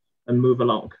and move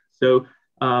along. So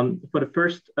for the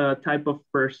first type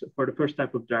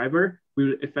of driver,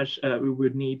 we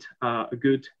would need a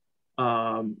good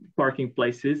parking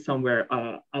places somewhere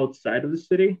outside of the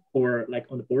city, or like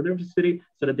on the border of the city,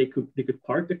 so that they could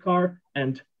park the car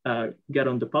and get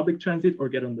on the public transit or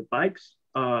get on the bikes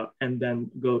and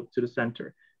then go to the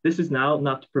center. This is now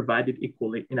not provided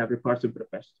equally in every part of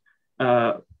Budapest.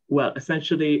 Well,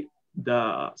 essentially,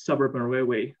 the suburban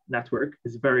railway network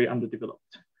is very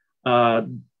underdeveloped.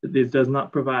 This does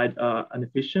not provide an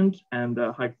efficient and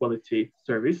high quality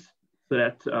service, so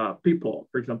that people,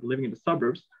 for example, living in the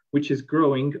suburbs, which is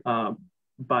growing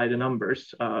by the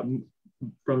numbers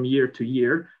from year to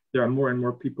year, there are more and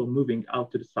more people moving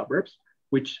out to the suburbs,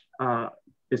 which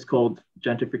is called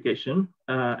gentrification,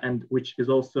 and which is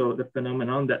also the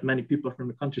phenomenon that many people from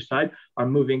the countryside are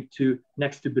moving to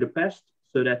next to Budapest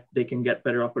so that they can get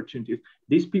better opportunities.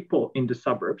 These people in the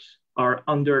suburbs are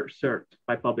underserved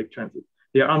by public transit.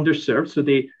 They are underserved, so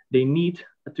they need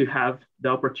to have the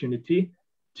opportunity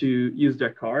to use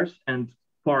their cars and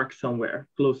park somewhere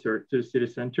closer to the city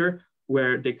center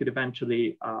where they could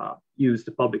eventually use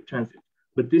the public transit.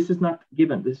 But this is not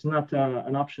given. This is not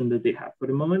an option that they have for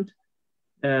the moment.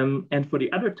 And for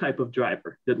the other type of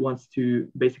driver that wants to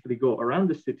basically go around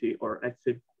the city, or let's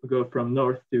say go from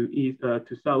north to east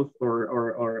to south,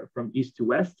 or from east to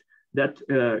west, that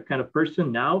kind of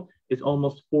person now is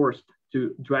almost forced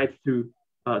to drive through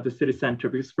the city center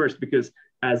because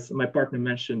as my partner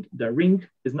mentioned, the ring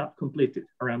is not completed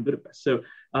around Budapest. So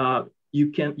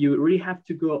you really have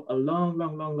to go a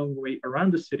long way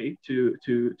around the city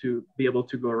to be able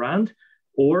to go around,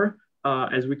 or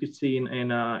as we could see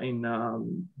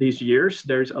in these years,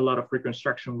 there's a lot of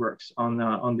reconstruction works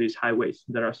on these highways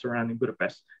that are surrounding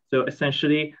Budapest. So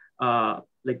essentially,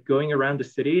 like going around the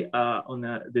city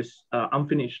on this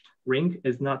unfinished ring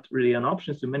is not really an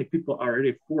option. So many people are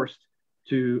really forced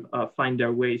to find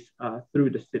their ways through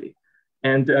the city.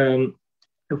 And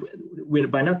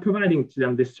by not providing to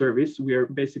them this service, we are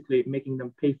basically making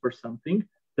them pay for something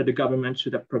that the government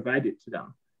should have provided to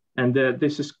them. And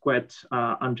this is quite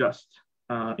unjust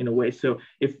in a way. So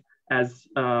if, as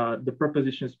the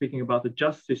proposition is speaking about the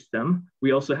just system,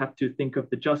 we also have to think of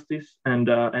the justice and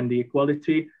the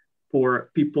equality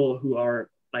for people who are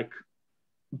like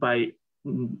by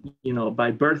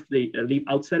birth they live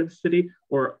outside of the city,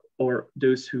 or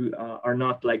those who are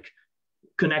not like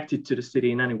connected to the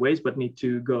city in any ways, but need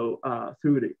to go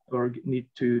through it, or need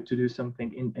to do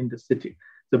something in the city.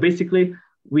 So basically,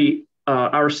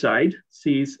 our side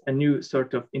sees a new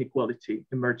sort of inequality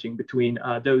emerging between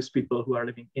those people who are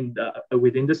living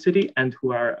within the city and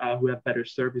who have better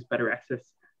service, better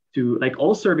access to like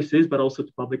all services, but also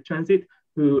to public transit,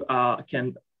 who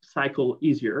can cycle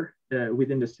easier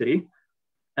within the city.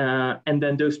 And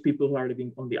then those people who are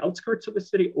living on the outskirts of the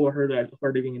city, or who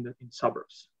are living in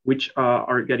suburbs, which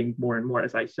are getting more and more,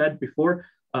 as I said before,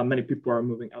 many people are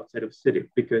moving outside of the city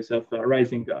because of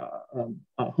rising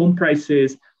home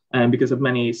prices and because of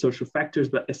many social factors.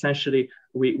 But essentially,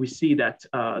 we see that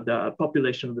the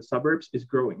population of the suburbs is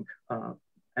growing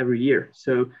every year.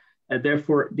 So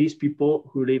therefore, these people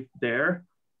who live there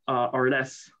are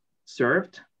less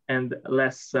served and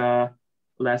less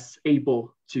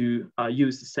able to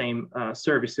use the same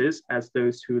services as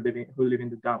those who live in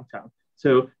the downtown.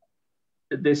 So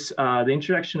this the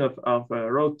introduction of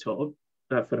a road toll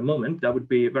for the moment, that would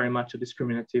be very much a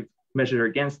discriminative measure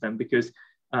against them, because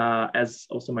as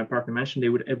also my partner mentioned,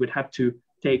 it would have to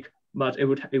take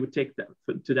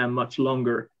them much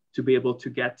longer to be able to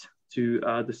get to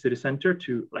the city center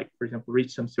to, like, for example,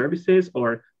 reach some services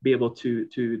or be able to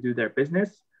do their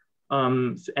business.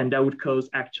 And that would cause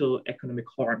actual economic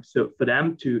harm. So for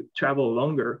them to travel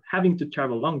longer, having to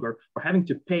travel longer, or having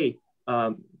to pay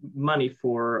money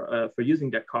for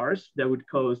using their cars, that would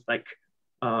cause like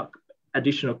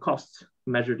additional costs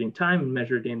measured in time,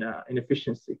 measured in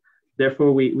efficiency.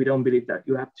 Therefore, we don't believe that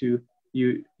you have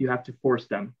to force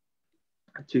them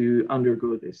to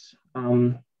undergo this.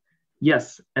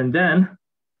 Yes, and then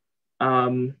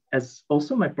as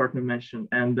also my partner mentioned,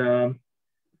 and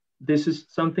this is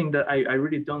something that I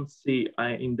really don't see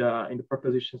in the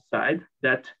proposition side,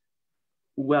 that,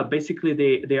 well, basically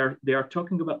they are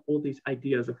talking about all these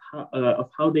ideas of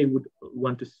how they would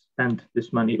want to spend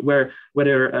this money,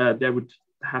 whether there would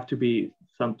have to be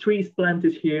some trees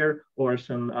planted here, or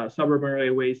some suburban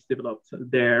railways developed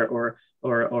there, or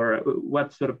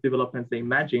what sort of developments they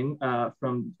imagine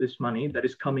from this money that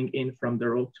is coming in from the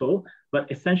road toll.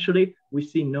 But essentially, we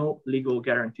see no legal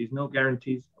guarantees, no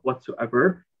guarantees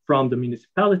whatsoever from the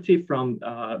municipality, from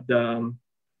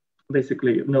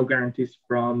basically no guarantees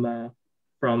from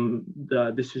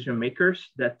the decision makers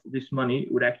that this money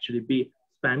would actually be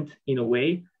spent in a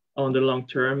way on the long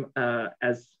term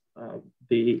as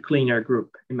the Clean Air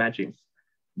Group imagines,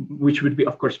 which would be,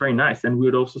 of course, very nice, and we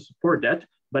would also support that.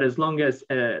 But as long as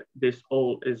this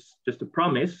all is just a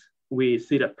promise, we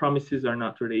see that promises are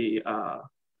not really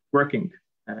working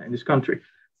in this country.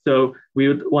 So we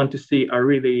would want to see a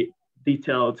really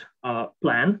detailed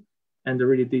plan and a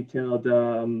really detailed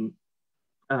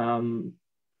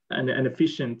an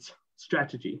efficient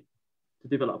strategy to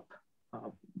develop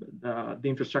the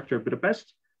infrastructure of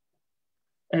Budapest.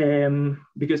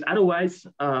 Because otherwise,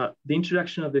 the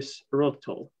introduction of this road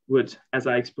toll would, as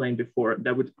I explained before,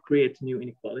 that would create new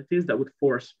inequalities that would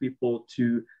force people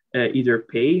to either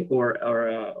pay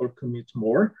or commute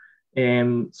more.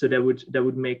 So that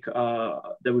would make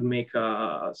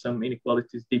some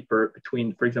inequalities deeper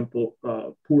between, for example,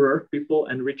 poorer people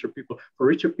and richer people. For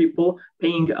richer people,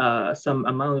 paying some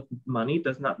amount of money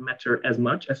does not matter as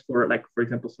much as for, like, for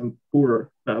example, some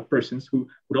poorer persons who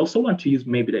would also want to use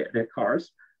maybe their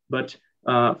cars, but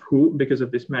who, because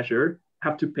of this measure,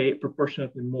 have to pay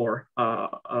proportionately more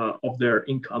of their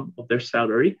income, of their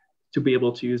salary, to be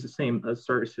able to use the same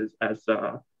services as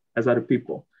other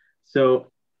people. So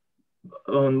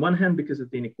on one hand, because of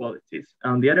the inequalities,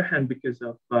 on the other hand, because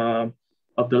of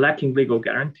the lacking legal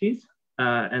guarantees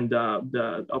and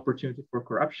the opportunity for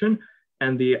corruption,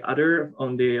 and the other,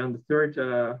 on the third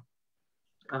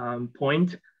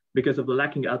point, because of the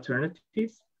lacking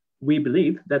alternatives, we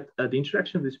believe that the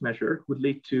introduction of this measure would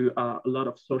lead to a lot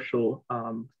of social,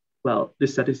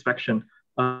 dissatisfaction.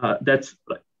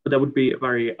 That would be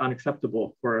very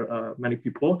unacceptable for many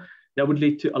people. That would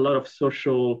lead to a lot of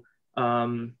social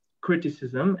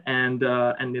criticism and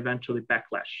eventually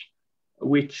backlash,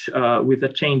 which with a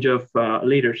change of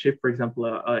leadership, for example,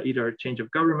 either a change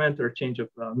of government or a change of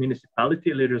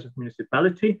municipality, leaders of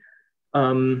municipality,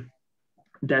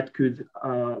 that could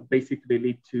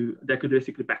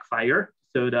basically backfire.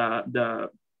 So the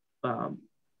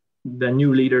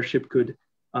new leadership could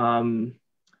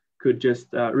just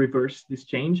reverse this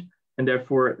change, and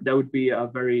therefore that would be a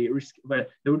very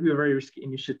risky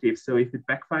initiative. So if it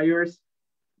backfires,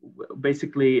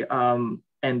 basically, and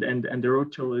the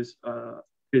road toll is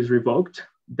revoked,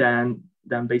 then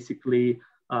basically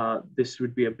this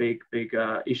would be a big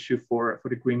issue for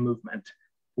the green movement,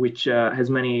 which has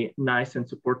many nice and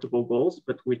supportable goals,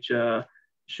 but which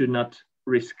should not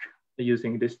risk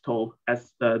using this toll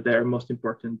as their most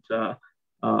important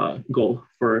goal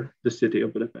for the city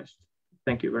of Budapest.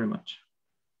 Thank you very much.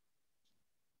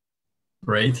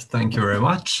 Great, thank you very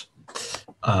much.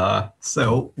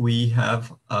 So we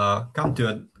have come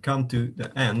to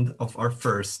the end of our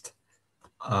first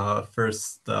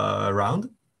round.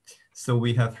 So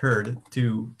we have heard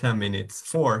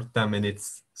four 10-minute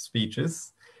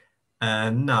speeches,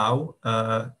 and now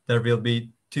there will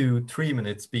be 2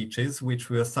 3-minute speeches which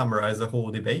will summarize the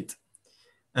whole debate.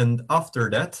 And after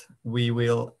that, we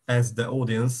will ask the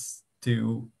audience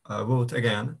to vote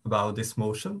again about this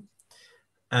motion.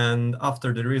 And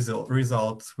after the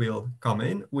results will come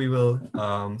in, we will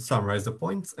summarize the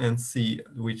points and see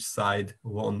which side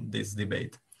won this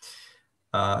debate.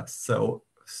 So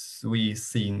we've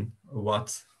seen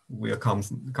what will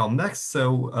come next.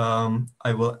 So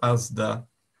I will ask the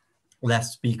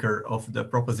last speaker of the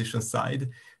proposition side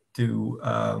to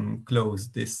close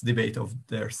this debate of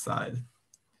their side.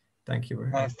 Thank you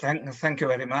very much. Thank you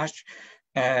very much.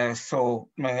 I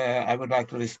would like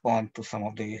to respond to some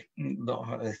of the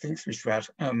things which were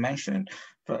mentioned.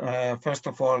 First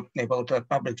of all, about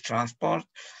public transport.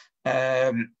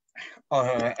 As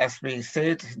we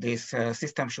said, this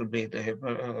system should be, the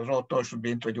road toll should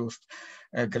be introduced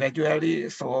gradually.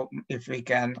 So if we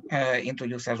can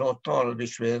introduce a road toll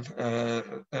which will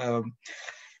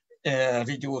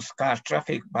reduce car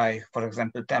traffic by, for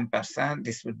example, 10%,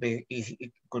 this would be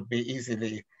could be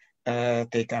easily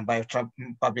taken by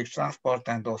public transport,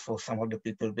 and also some of the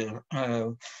people will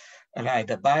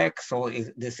ride a bike. So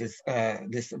this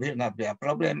will not be a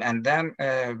problem. And then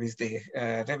with the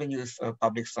revenues,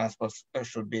 public transport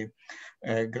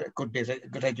could be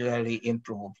gradually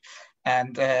improved.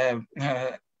 And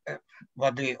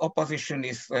what the opposition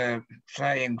is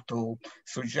trying to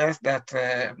suggest, that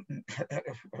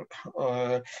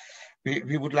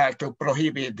we would like to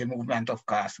prohibit the movement of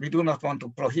cars. We do not want to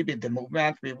prohibit the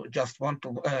movement. We just want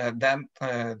to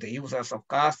the users of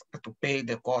cars to pay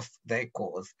the cost they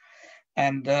cause.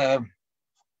 And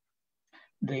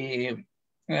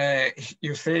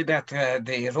you say that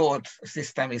the road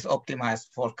system is optimized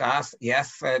for cars.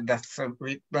 Yes,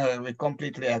 we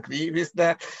completely agree with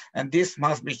that. And this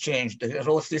must be changed. The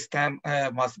road system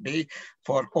must be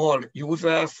for all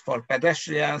users, for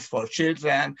pedestrians, for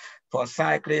children, for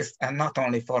cyclists, and not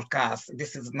only for cars.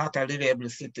 This is not a livable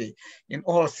city. In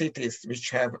all cities which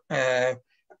have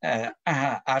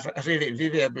are really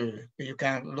livable, you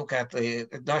can look at the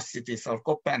Dutch cities or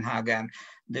Copenhagen.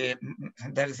 There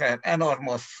is an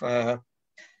enormous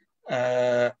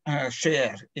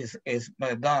share is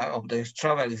done of the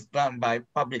travel is done by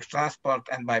public transport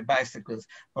and by bicycles.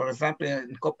 For example,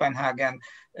 in Copenhagen,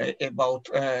 about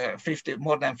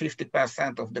more than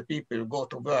 50% of the people go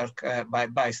to work by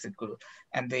bicycle,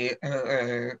 and the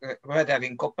weather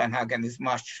in Copenhagen is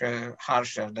much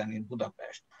harsher than in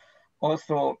Budapest.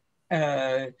 Also,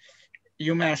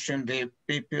 you mentioned the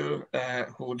people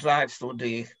who drive through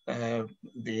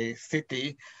the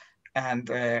city, and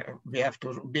we have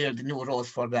to build new roads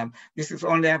for them. This is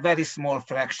only a very small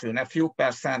fraction, a few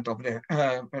percent of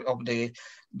the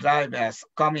drivers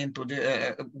come into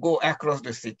go across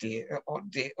the city.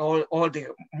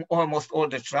 Almost all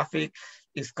the traffic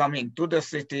is coming to the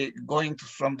city, going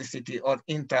from the city, or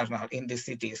internal in the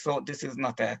city. So this is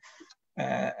not a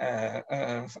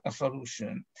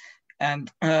solution.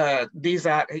 And these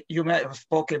are, you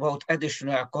spoke about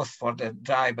additional costs for the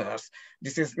drivers.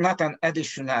 This is not an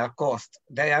additional cost.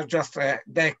 They are just,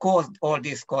 they caused all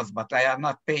these costs, but they are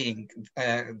not paying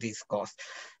these costs.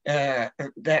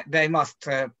 They must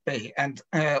pay. And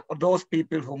those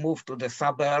people who move to the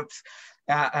suburbs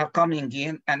are coming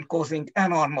in and causing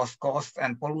enormous costs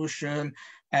and pollution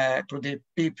to the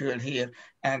people here.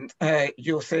 And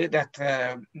you say that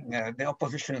the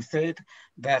opposition said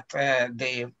that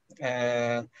the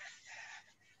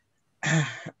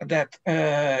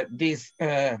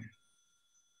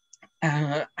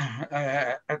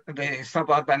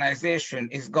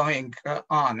suburbanization is going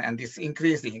on and is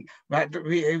increasing, but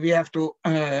we have to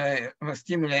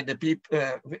stimulate the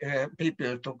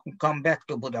people to come back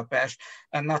to Budapest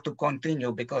and not to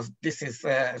continue, because this is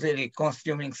really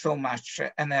consuming so much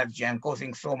energy and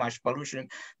causing so much pollution.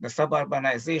 The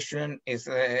suburbanization is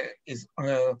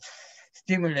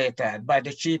stimulated by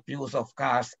the cheap use of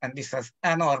cars, and this has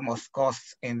enormous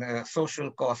costs in social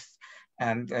costs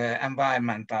and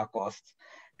environmental costs.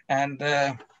 And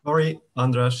sorry,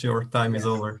 András, your time is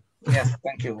over. Yes,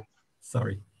 thank you.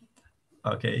 Sorry.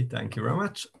 Okay, thank you very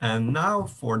much. And now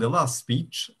for the last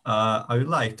speech, I would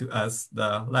like to ask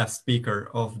the last speaker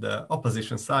of the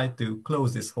opposition side to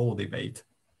close this whole debate.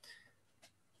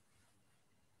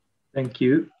 Thank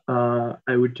you.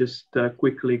 I would just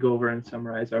quickly go over and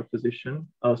summarize our position,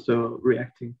 also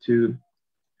reacting to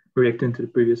the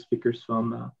previous speakers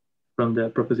from the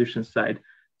proposition side.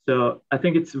 So I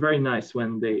think it's very nice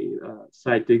when they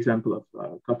cite the example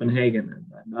of Copenhagen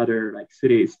and other like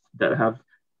cities that have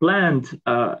planned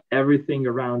everything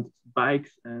around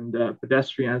bikes and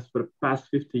pedestrians for the past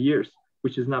 50 years,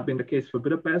 which has not been the case for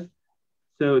Budapest.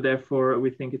 So therefore, we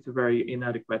think it's a very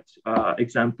inadequate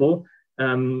example.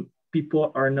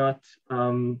 People are not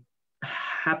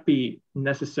happy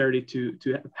necessarily to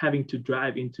having to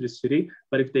drive into the city,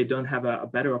 but if they don't have a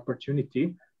better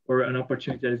opportunity, or an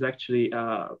opportunity that is actually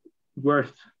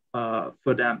worth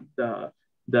for them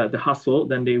the hustle,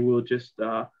 then they will just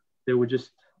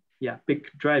pick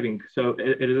driving. So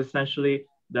it is essentially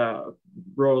the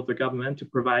role of the government to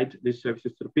provide these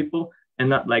services to the people, and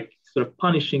not like sort of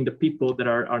punishing the people that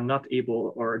are not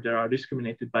able or that are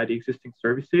discriminated by the existing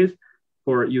services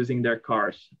for using their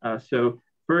cars. So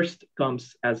first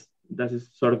comes, as that is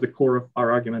sort of the core of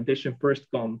our argumentation, first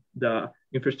come the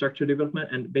infrastructure development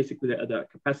and basically the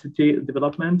capacity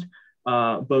development,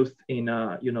 both in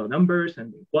numbers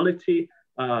and in quality,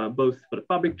 both for the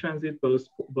public transit, both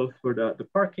for the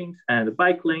parkings and the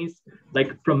bike lanes.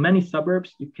 Like from many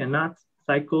suburbs, you cannot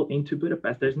cycle into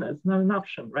Budapest. It's not an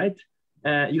option, right?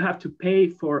 You have to pay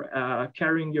for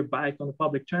carrying your bike on the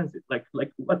public transit. Like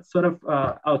what sort of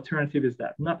alternative is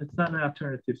that? It's not an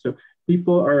alternative. So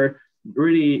people are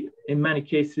really, in many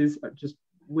cases, are just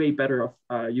way better off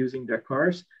using their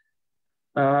cars,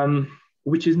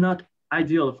 which is not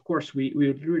ideal. Of course, we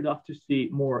would really love to see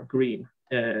more green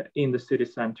in the city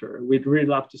center. We'd really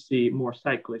love to see more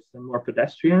cyclists and more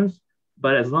pedestrians.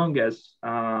 But as long as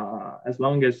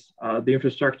the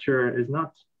infrastructure is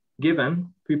not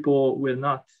given, people will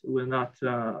not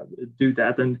do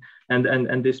that,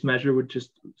 and this measure would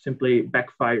just simply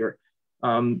backfire,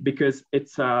 because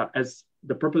it's as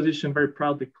the proposition very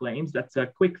proudly claims, that's a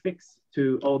quick fix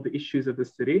to all the issues of the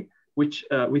city, which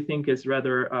we think is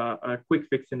rather a quick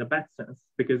fix in a bad sense,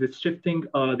 because it's shifting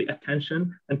the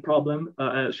attention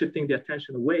shifting the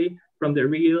attention away from the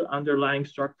real underlying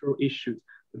structural issues.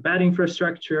 The bad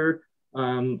infrastructure,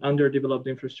 underdeveloped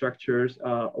infrastructures,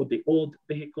 or the old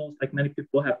vehicles, like many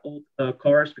people have old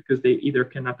cars because they either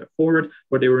cannot afford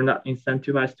or they were not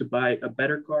incentivized to buy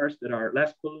better cars that are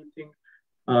less polluting,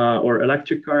 or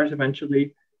electric cars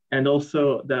eventually. And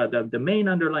also the main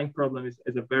underlying problem is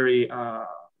a very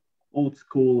old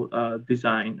school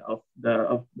design of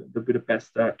the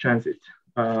Budapest transit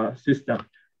system.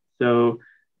 So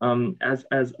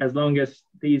as long as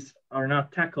these are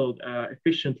not tackled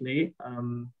efficiently,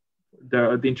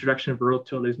 the introduction of a road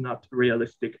toll is not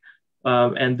realistic.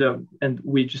 And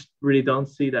we just really don't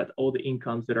see that all the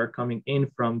incomes that are coming in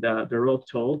from the road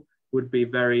toll would be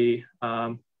very,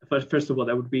 first of all,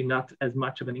 that would be not as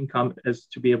much of an income as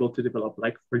to be able to develop,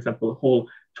 like, for example, whole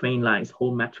train lines,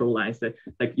 whole metro lines, that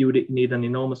like you would need an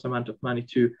enormous amount of money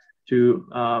to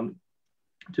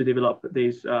develop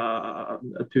these,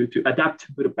 to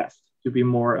adapt Budapest to be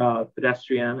more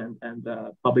pedestrian and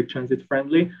public transit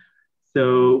friendly.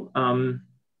 So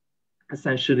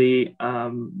essentially,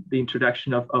 the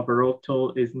introduction of a road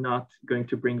toll is not going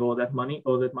to bring all that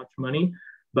much money,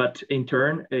 but in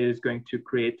turn is going to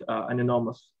create an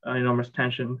enormous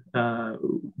tension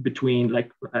between,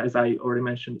 like, as I already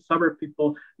mentioned, suburb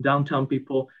people, downtown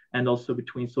people, and also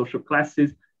between social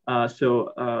classes.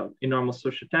 So enormous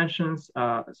social tensions,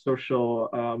 social.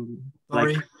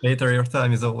 Sorry, later your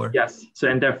time is over. Yes. So,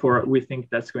 and therefore we think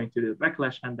that's going to be a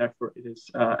backlash, and therefore it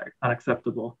is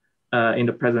unacceptable in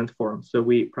the present form. So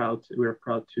we're proud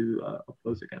to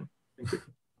oppose again. Thank you.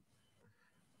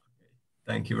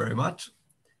 Thank you very much.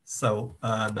 So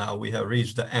now we have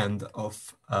reached the end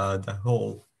of the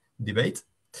whole debate.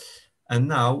 And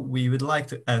now we would like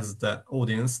to ask the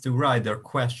audience to write their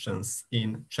questions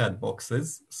in chat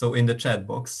boxes. So in the chat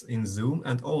box in Zoom,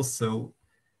 and also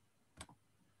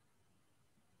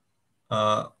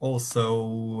at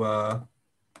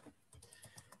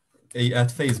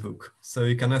Facebook. So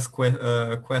you can ask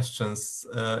questions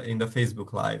in the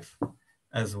Facebook Live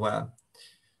as well.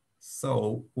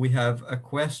 So we have a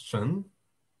question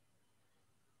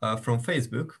from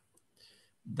Facebook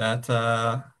that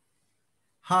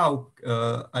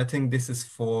I think this is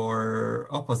for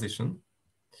opposition.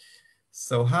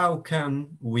 So how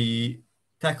can we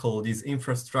tackle these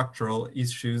infrastructural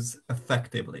issues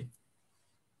effectively?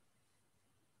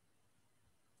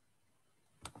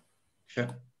 Sure.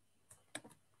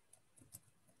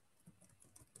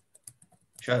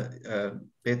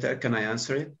 Peter, can I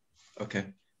answer it?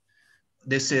 Okay.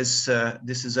 This is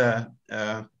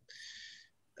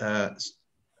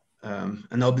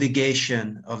an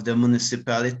obligation of the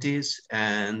municipalities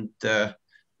and the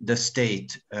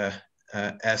state,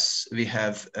 as we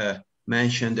have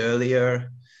mentioned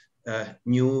earlier.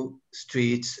 New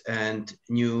streets and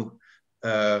new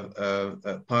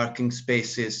parking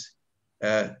spaces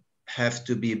have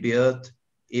to be built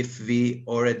if we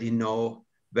already know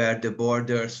where the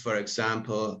borders, for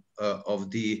example,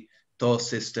 of the toll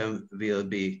system will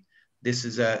be. This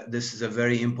is a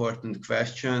very important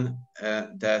question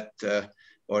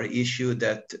or issue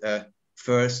that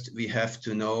first we have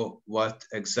to know what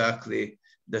exactly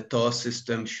the toll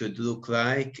system should look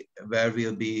like, where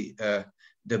will be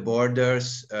the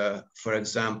borders. For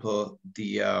example,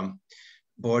 the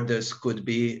borders could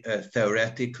be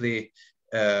theoretically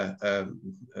where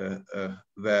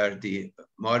the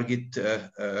Margit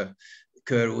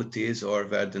körút is or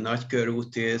where the Nagy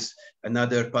körút is.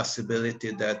 Another possibility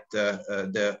that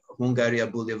the Hungaria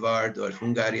Boulevard or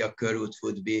Hungaria körút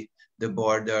would be the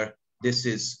border. This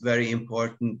is very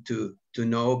important to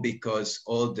know, because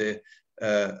all the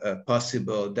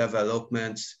possible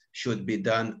developments should be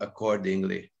done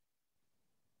accordingly.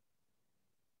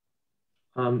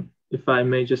 If I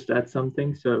may just add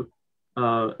something, so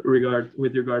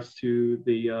with regards to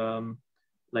the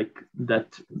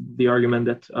the argument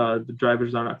that the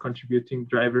drivers are not contributing,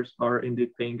 drivers are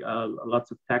indeed paying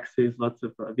lots of taxes, lots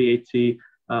of VAT,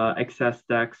 excess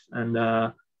tax, and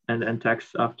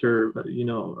tax after,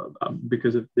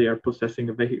 because they are possessing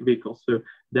a vehicle. So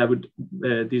that would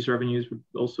these revenues would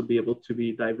also be able to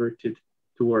be diverted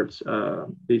towards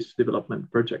these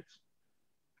development projects.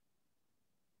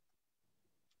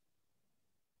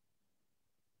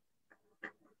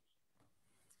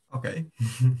 Okay.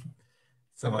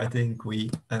 So I think we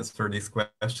answered this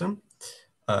question.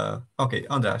 Okay,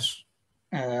 András.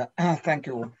 Thank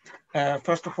you.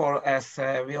 First of all, as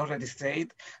we already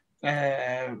said,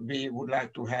 we would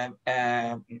like to have,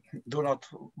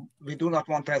 we do not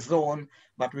want a zone,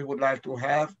 but we would like to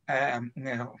have a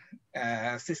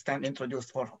system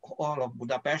introduced for all of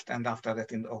Budapest and after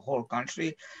that in the whole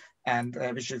country, and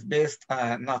which is based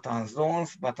not on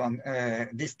zones, but on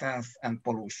distance and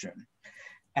pollution.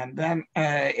 And then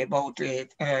about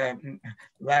it,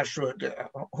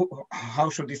 how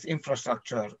should this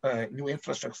infrastructure, new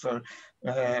infrastructure,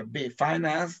 be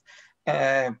financed?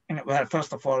 Well,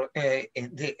 first of all,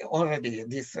 already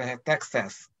these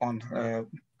taxes on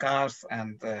cars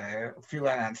and fuel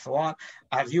and so on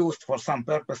are used for some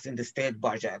purpose in the state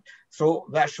budget. So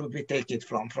where should we take it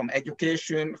from? From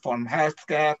education, from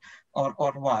healthcare, or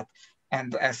what?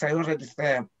 And as I already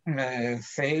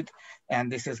said,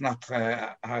 and this is not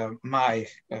my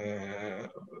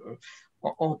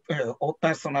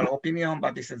personal opinion,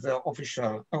 but this is the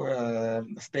official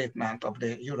statement of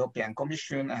the European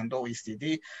Commission and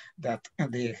OECD, that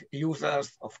the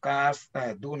users of cars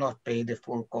do not pay the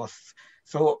full costs.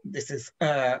 So this is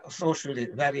socially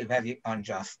very, very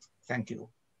unjust. Thank you.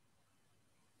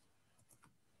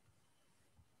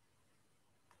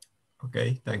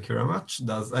 Okay, thank you very much.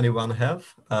 Does anyone have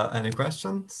any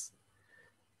questions?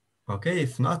 Okay,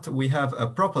 if not, we have a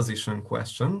proposition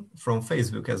question from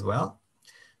Facebook as well.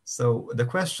 So the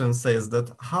question says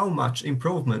that how much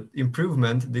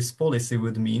improvement this policy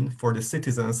would mean for the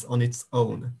citizens on its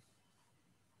own?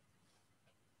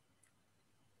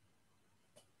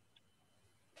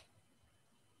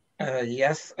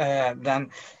 Yes,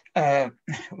 then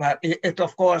well, it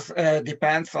of course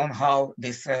depends on how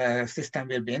this system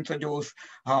will be introduced,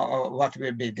 what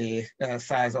will be the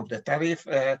size of the tariff.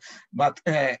 But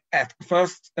at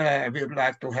first, we would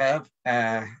like to have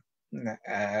a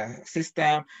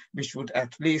system which would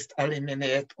at least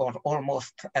eliminate or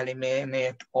almost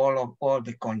eliminate all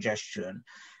the congestion.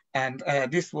 And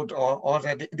this would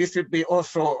be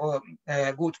also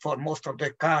good for most of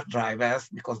the car drivers,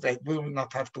 because they will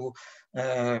not have to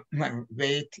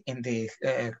wait in the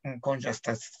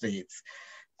congested streets.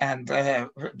 And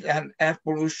air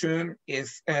pollution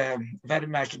is very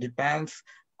much depends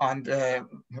on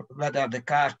whether the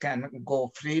car can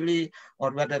go freely or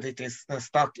whether it is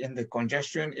stuck in the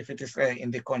congestion. If it is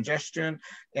in the congestion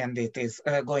and it is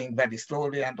going very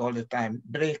slowly and all the time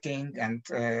braking and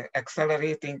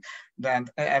accelerating, then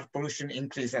air pollution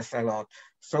increases a lot.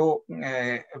 So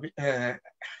the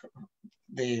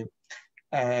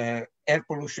air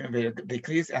pollution will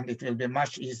decrease, and it will be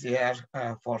much easier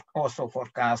also for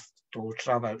cars to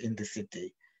travel in the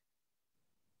city.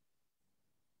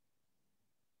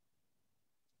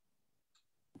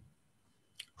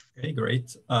 Okay,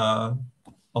 great.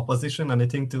 Opposition,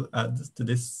 anything to add to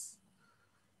this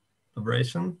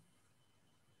elaboration?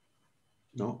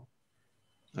 No,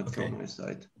 not from my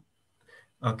side.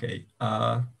 Okay,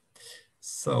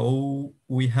 so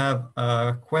we have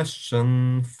a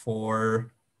question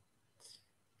for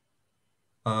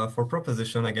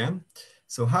proposition again.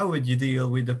 So how would you deal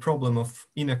with the problem of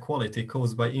inequality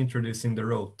caused by introducing the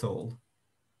road toll?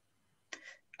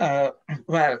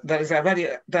 Well, there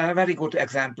are very good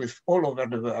examples all over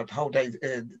the world how they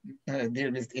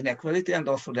deal with inequality, and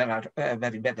also there are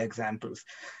very bad examples.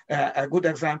 A good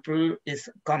example is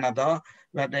Canada,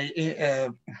 where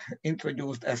they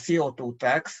introduced a CO2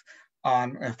 tax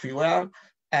on fuel,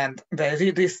 and they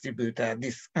redistributed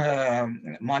this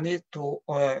money to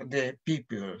the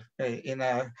people in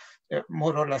a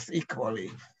more or less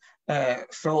equally.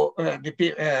 So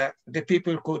the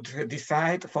people could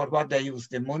decide for what they use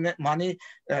the money.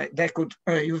 They could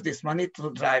use this money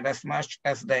to drive as much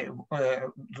as they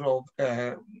drove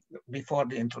before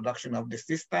the introduction of the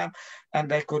system, and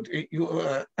they could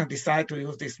decide to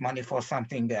use this money for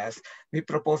something else. We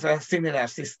propose a similar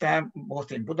system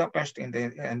both in Budapest and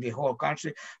the whole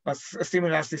country, but a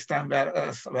similar system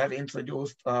were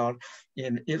introduced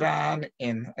in Iran,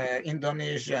 in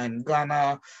Indonesia, in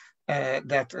Ghana.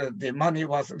 That the money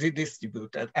was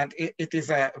redistributed, and it is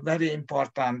a very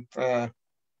important part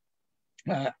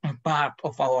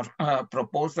of our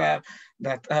proposal,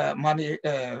 that a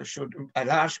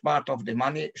large part of the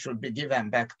money should be given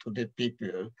back to the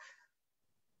people.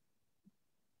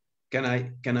 Can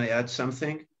I add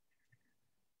something?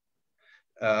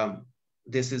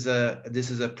 This is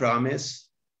a promise,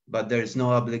 but there is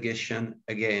no obligation.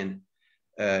 Again,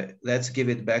 let's give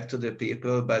it back to the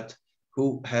people, but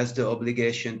who has the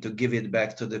obligation to give it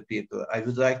back to the people? I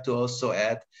would like to also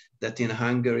add that in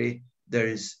Hungary, there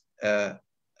is a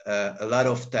lot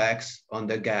of tax on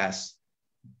the gas.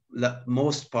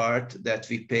 Most part that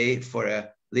we pay for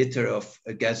a liter of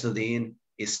gasoline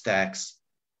is tax.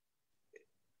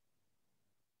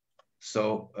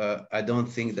 So I don't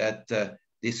think that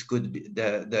this could be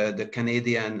the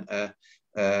Canadian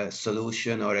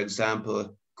solution or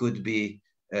example could be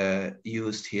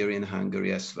used here in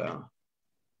Hungary as well.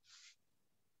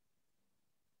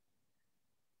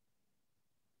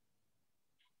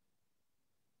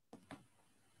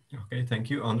 Okay, thank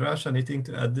you. András, anything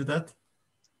to add to that?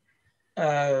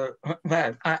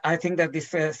 Well, I think that this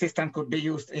system could be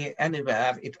used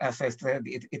anywhere. As I said,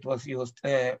 it was used,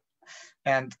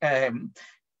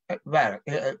 well,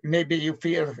 maybe you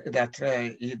feel that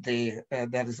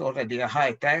there is already a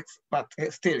high tax, but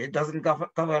still it doesn't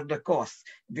cover the costs.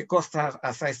 The costs are,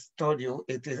 as I told you,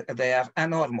 they are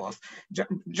enormous.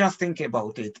 Just think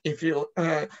about it. If you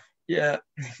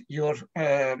your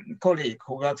colleague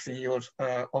who works in your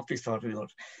office or your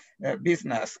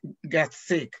business gets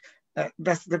sick,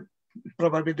 that's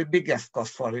probably the biggest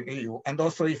cost for you. And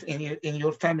also if in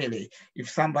your family, if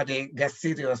somebody gets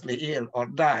seriously ill or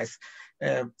dies,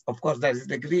 of course there is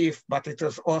the grief, but it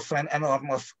is also an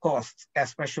enormous cost,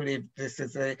 especially if this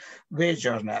is a wage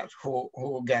earner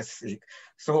who gets sick.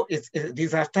 So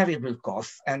these are terrible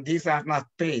costs, and these are not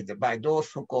paid by those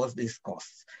who cause these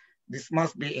costs. This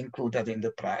must be included in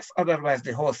the price. Otherwise,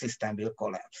 the whole system will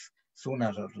collapse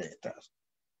sooner or later.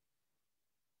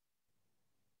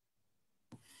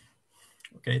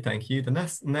 Okay, thank you. The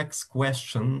next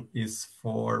question is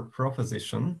for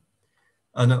opposition,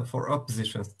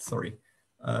 sorry.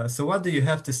 So what do you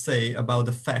have to say about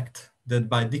the fact that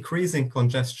by decreasing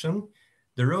congestion,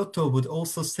 the road toll would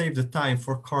also save the time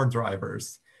for car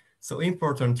drivers, so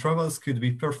important travels could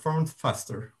be performed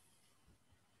faster?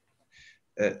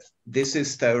 This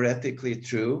is theoretically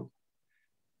true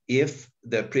if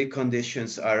the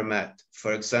preconditions are met.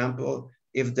 For example,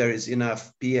 if there is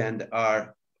enough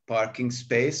P&R parking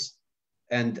space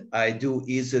and I do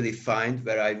easily find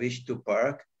where I wish to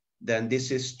park, then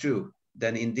this is true.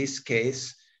 Then in this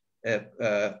case,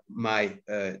 my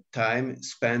time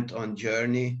spent on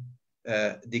journey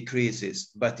decreases.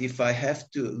 But if I have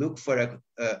to look for a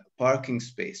parking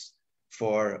space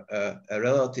for a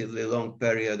relatively long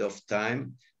period of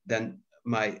time, then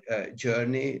my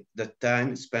journey, the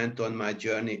time spent on my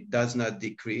journey does not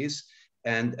decrease.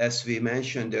 And as we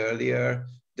mentioned earlier,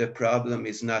 the problem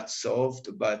is not solved,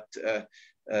 but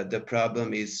the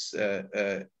problem is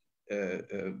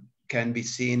can be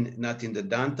seen not in the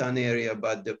downtown area,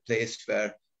 but the place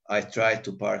where I try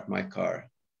to park my car.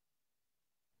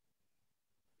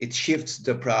 It shifts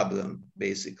the problem,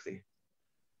 basically.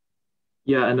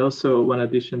 Yeah, and also one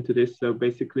addition to this, so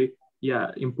basically,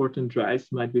 yeah, important drives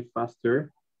might be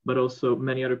faster, but also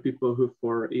many other people who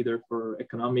either for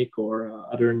economic or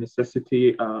other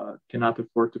necessity cannot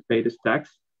afford to pay this tax.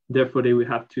 Therefore, they would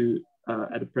have to,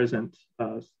 at the present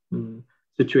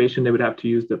situation, they would have to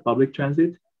use the public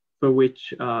transit, for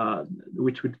which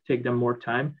would take them more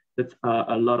time. That's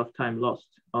a lot of time lost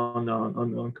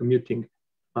on commuting.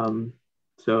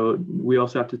 So we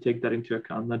also have to take that into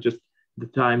account, not just the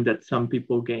time that some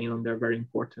people gain on their very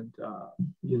important,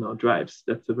 drives.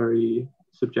 That's a very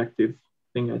subjective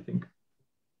thing, I think.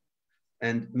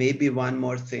 And maybe one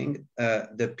more thing,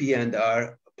 the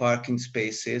P&R parking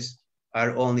spaces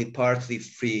are only partly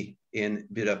free in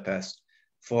Budapest.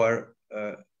 For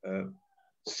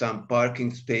some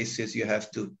parking spaces you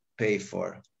have to pay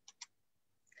for.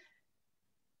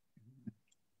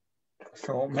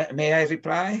 So may I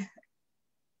reply?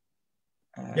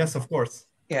 Yes, of course.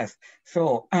 Yes.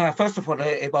 So first of all,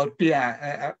 about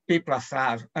P plus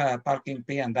R parking,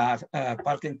 P&R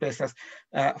parking places,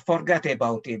 forget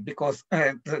about it, because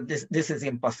this is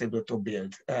impossible to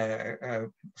build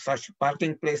such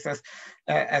parking places.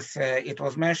 As it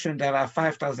was mentioned, there are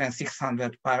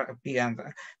 5,600 P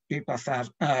plus R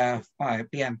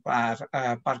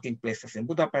parking places in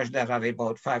Budapest. There are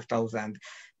about 5,000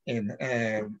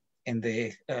 in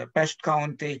the Pest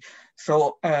County.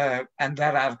 So, and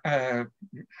there are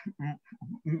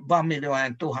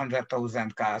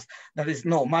 1,200,000 cars. There is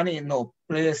no money, no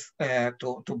place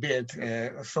to build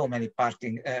so many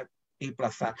parking P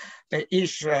plus R.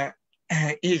 Each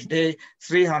day,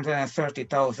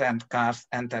 330,000 cars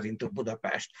enter into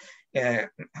Budapest.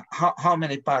 How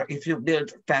many if you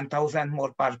build 10,000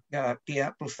 more P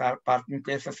plus R parking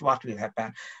places, what will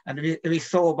happen? And we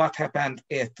saw what happened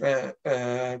at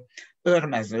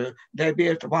Örmező. They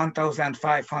built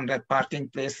 1,500 parking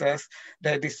places.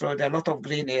 They destroyed a lot of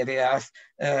green areas.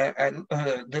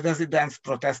 The residents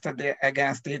protested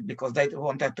against it because they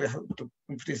wanted to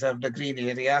preserve the green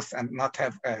areas and not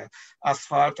have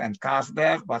asphalt and cars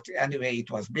there. But anyway,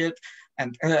 it was built.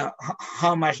 And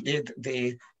how much did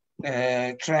the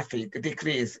traffic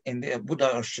decrease in the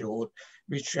Budapest road,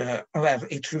 which where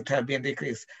it should have been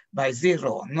decreased by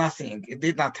zero, nothing. It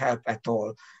did not help at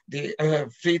all. The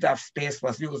freed up space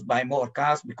was used by more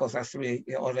cars because, as we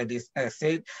already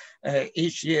said,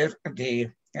 each year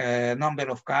the number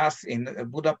of cars in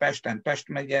Budapest and Pest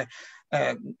megye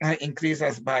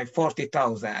increases by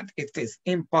 40,000. It is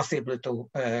impossible to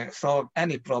solve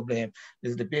any problem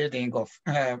with the building of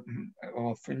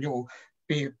new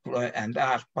people and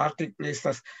our parking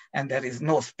places, and there is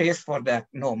no space for that,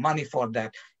 no money for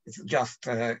that. It's just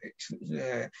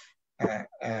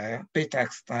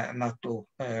pretext not to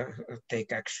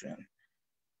take action.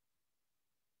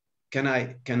 Can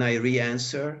I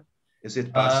re-answer? Is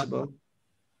it possible?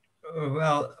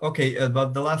 Well, okay,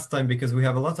 but the last time, because we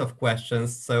have a lot of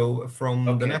questions, so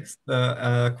from the next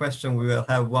question, we will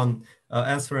have one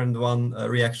answer and one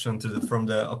reaction to from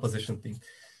the opposition team.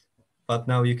 But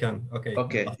now you can, okay.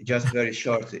 Okay, just very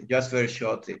shortly,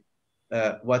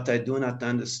 what I do not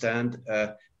understand,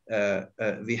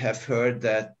 we have heard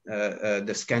that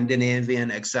the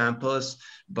Scandinavian examples,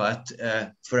 but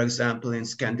for example, in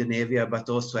Scandinavia, but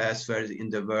also elsewhere in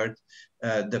the world,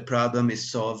 the problem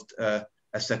is solved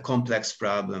as a complex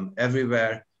problem.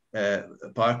 Everywhere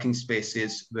parking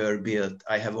spaces were built.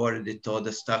 I have already told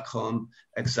the Stockholm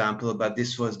example, but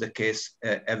this was the case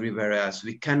everywhere else.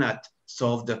 We cannot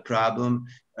solve the problem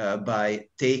by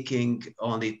taking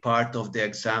only part of the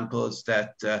examples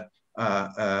that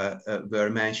were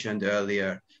mentioned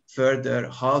earlier. Further,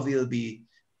 how will we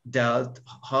deal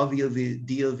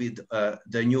with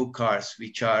the new cars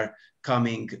which are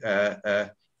coming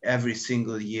every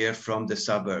single year from the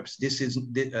suburbs? This is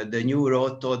the new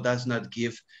road toll does not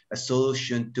give a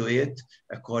solution to it,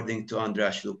 according to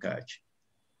András Lukács,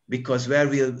 because where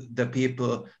will the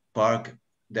people park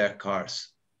their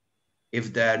cars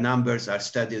if their numbers are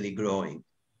steadily growing?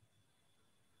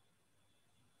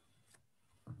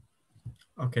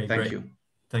 Okay, thank great. you.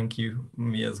 Thank you,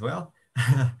 me as well.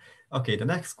 Okay, the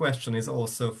next question is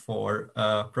also for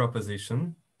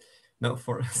proposition. No,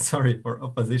 sorry, for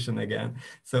opposition again.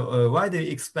 So why do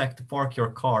you expect to park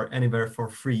your car anywhere for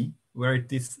free, where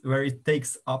it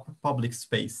takes up public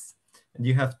space? And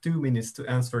you have 2 minutes to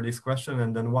answer this question,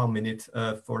 and then 1 minute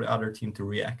for the other team to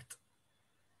react.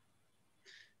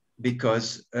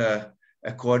 Because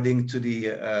according to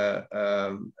the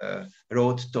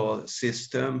road toll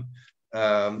system,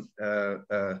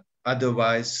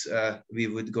 otherwise we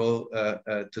would go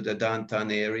to the downtown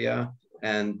area,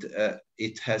 and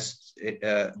it has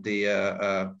the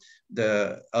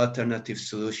alternative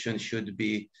solution should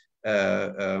be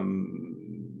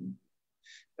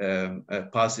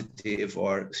positive,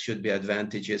 or should be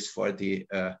advantages for the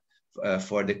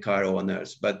car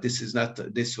owners. But this is not.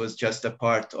 This was just a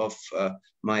part of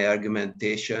my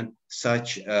argumentation.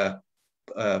 Such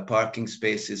parking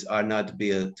spaces are not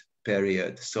built,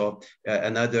 period. So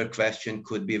another question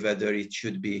could be whether it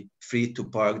should be free to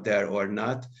park there or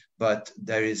not, but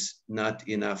there is not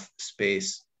enough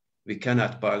space. We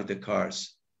cannot park the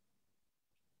cars.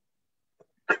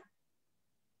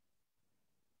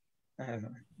 Okay,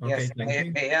 yes, thank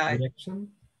you. may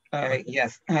I?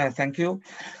 Yes, thank you.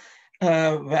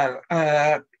 Well,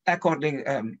 according,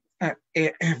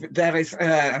 there is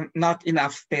not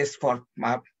enough space for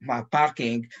my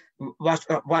parking.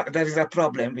 There is a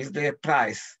problem with the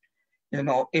price. You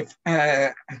know, if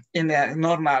in a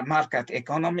normal market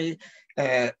economy,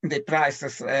 the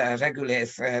prices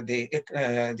regulates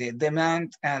the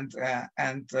demand and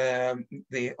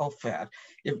the offer.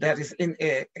 If there is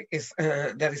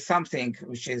there is something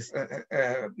which is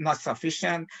not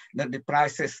sufficient, then the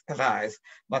prices rise.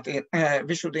 But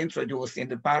we should introduce in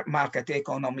the market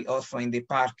economy also in the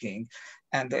parking.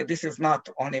 And this is not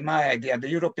only my idea.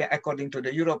 According to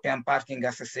the European Parking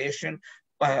Association,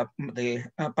 the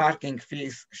parking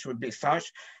fees should be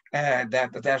such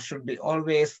that there should be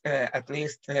always at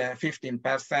least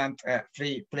 15%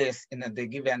 free place in the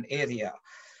given area.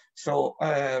 So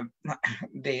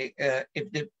there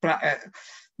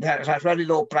are very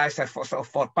low prices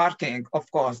for parking. Of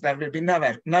course, there will be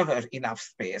never enough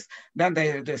space. Then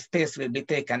the space will be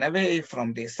taken away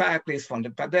from the cyclists, from the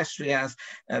pedestrians.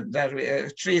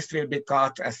 Trees will be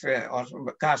cut, or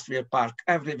cars will park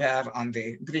everywhere on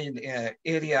the green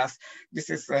areas. This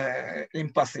is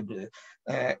impossible.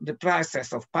 The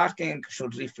prices of parking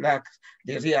should reflect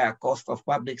the real cost of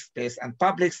public space, and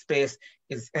public space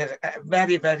is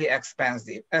very, very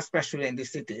expensive, especially in the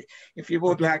city. If you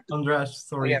would like to... András,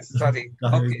 sorry. Yes, sorry.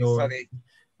 Okay, sorry.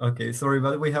 Okay, sorry,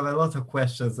 but we have a lot of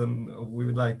questions and we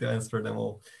would like to answer them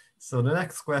all. So the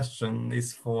next question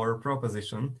is for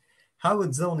proposition. How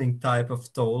would zoning type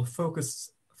of toll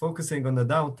focusing on the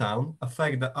downtown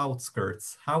affect the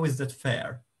outskirts? How is that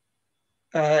fair?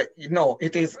 No,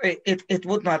 it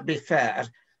would not be fair.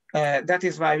 That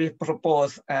is why we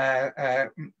propose,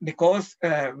 because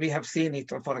we have seen it,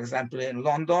 for example, in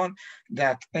London,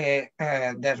 that there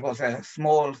was a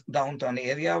small downtown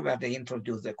area where they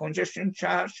introduced the congestion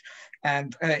charge,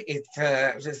 and it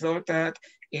resulted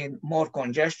in more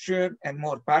congestion and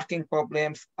more parking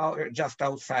problems just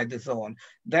outside the zone.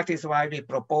 That is why we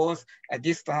propose a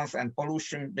distance and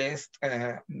pollution-based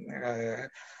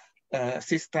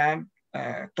system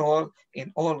toll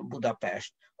in all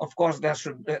Budapest. Of course,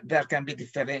 there can be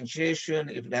differentiation.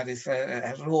 If there is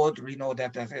a road, we know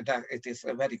that it is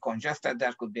very congested,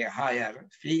 there could be a higher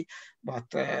fee, but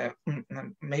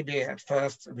maybe at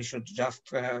first we should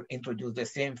just introduce the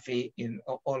same fee in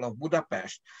all of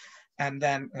Budapest, and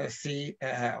then see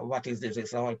what is the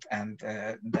result, and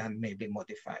then maybe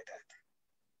modify that.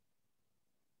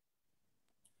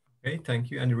 Okay, thank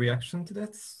you. Any reaction to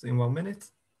that in 1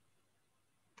 minute?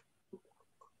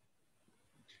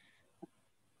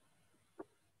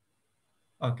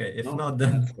 Okay, if not,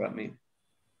 then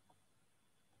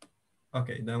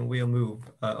okay, then we'll move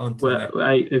on to.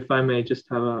 Well, if I may just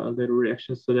have a little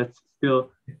reaction. So that's still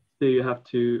you have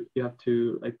to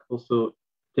like also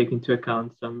take into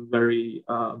account some very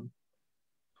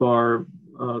far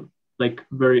like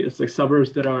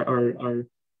suburbs that are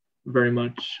very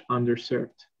much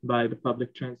underserved by the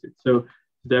public transit. So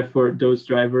therefore, those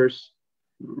drivers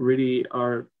really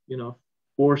are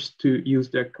forced to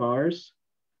use their cars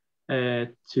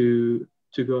to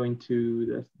go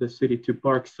into the city, to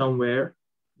park somewhere,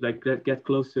 like get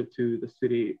closer to the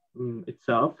city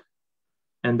itself,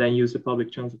 and then use the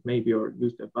public transit maybe, or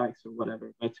use their bikes or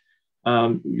whatever. But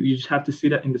you just have to see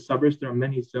that in the suburbs, there are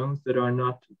many zones that are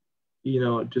not,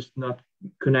 just not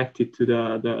connected to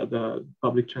the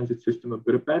public transit system of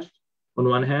Budapest on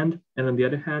one hand, and on the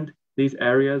other hand, these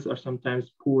areas are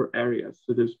sometimes poor areas.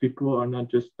 So those people are not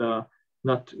just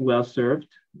not well served,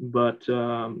 but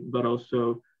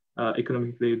also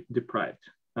economically deprived,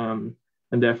 and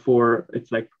therefore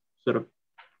it's like sort of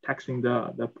taxing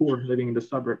the poor living in the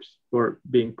suburbs for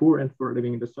being poor and for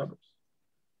living in the suburbs.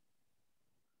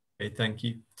 Okay, thank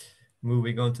you.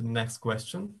 Moving on to the next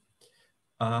question.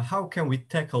 How can we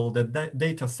tackle the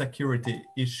data security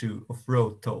issue of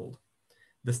road toll?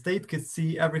 The state could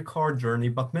see every car journey,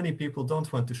 but many people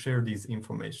don't want to share this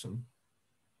information.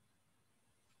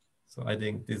 So I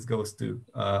think this goes to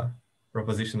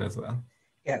proposition as well.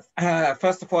 Yes,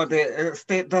 first of all, the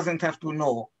state doesn't have to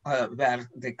know where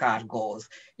the car goes.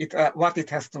 What it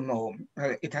has to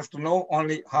know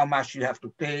only how much you have to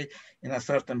pay in a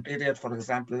certain period, for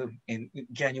example, in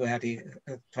January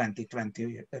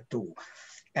 2022.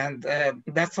 And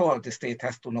that's all the state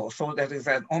has to know. So there is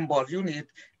an onboard unit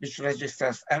which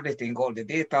registers everything, all the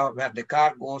data, where the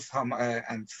car goes,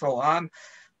 and so on.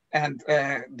 And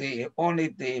the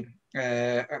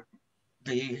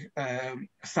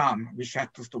sum which has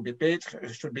to be paid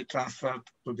should be transferred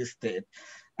to the state.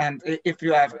 And if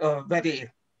you are very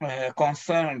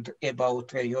concerned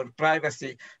about your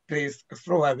privacy, please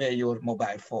throw away your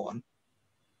mobile phone.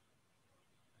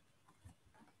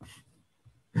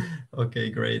 Okay,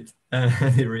 great.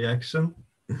 Any reaction?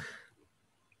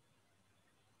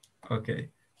 Okay,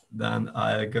 then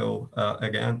I'll go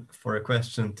again for a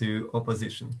question to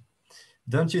opposition.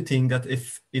 Don't you think that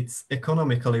if it's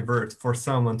economically worth for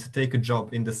someone to take a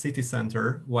job in the city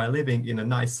center while living in a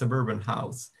nice suburban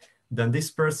house, then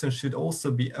this person should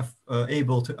also be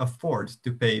able to afford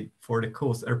to pay for the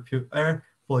cost air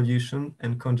pollution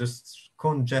and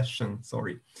congestion,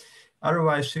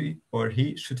 Otherwise, she or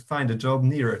he should find a job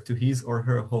nearer to his or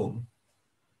her home.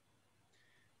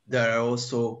 There are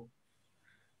also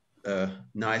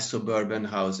nice suburban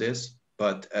houses,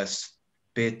 but as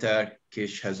Peter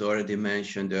Kish has already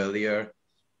mentioned earlier,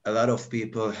 a lot of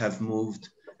people have moved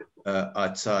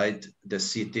outside the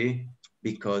city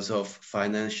because of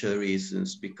financial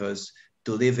reasons, because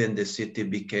to live in the city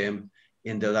became,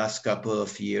 in the last couple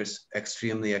of years,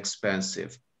 extremely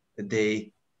expensive.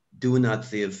 They do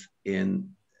not live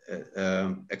in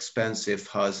expensive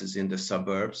houses in the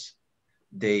suburbs.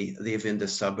 They live in the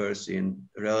suburbs in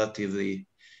relatively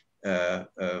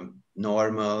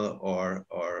normal or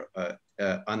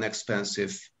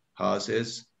inexpensive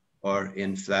houses or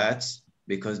in flats,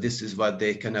 because this is what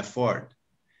they can afford.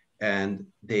 And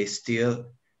they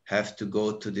still have to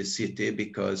go to the city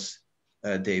because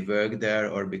they work there,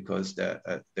 or because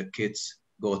the kids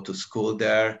go to school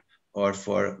there, or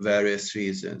for various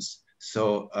reasons.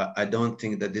 So I don't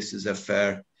think that this is a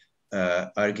fair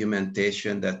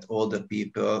argumentation that all the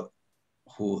people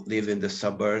who live in the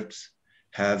suburbs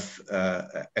have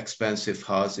expensive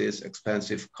houses,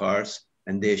 expensive cars,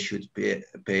 and they should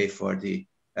pay for the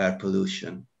air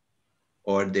pollution,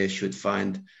 or they should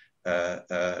find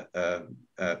a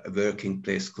working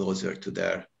place closer to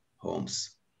their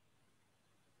homes.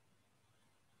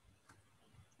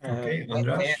 Okay,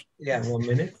 András, yes. 1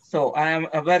 minute. So I am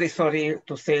very sorry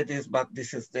to say this, but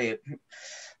this is the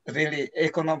really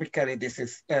economically, this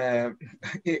is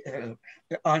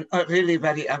really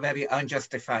very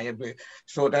unjustifiable.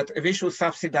 So that we should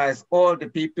subsidize all the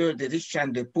people, the rich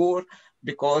and the poor,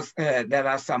 because there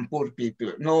are some poor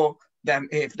people. No, then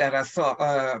if there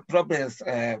are problems,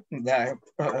 there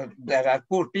are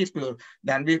poor people,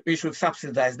 then we should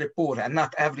subsidize the poor and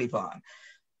not everyone.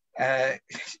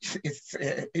 It's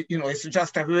it's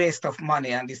just a waste of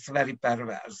money, and it's very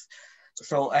perverse.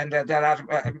 So, and there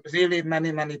are really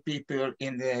many people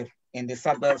in the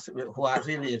suburbs who are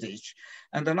really rich.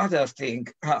 And another thing,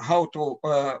 how to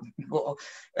go,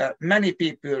 many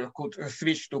people could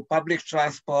switch to public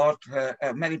transport,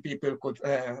 many people could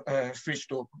switch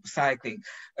to cycling.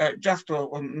 Just to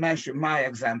mention my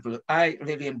example, I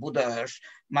live in Budapest.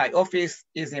 My office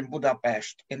is in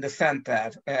Budapest, in the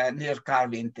center, near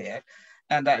Calvin Tér.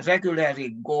 And I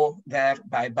regularly go there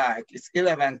by bike. It's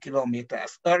 11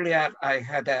 kilometers. Earlier, I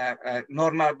had a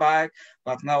normal bike,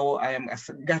 but now I am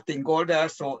getting older.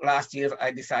 So last year,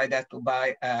 I decided to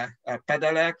buy a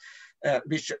pedelec,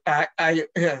 which I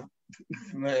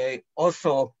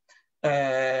also,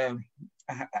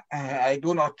 I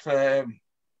do not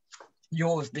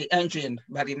use the engine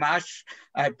very much.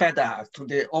 I pedal to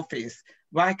the office.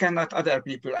 Why cannot other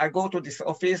people? I go to this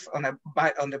office on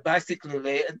the bicycle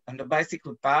lane, on the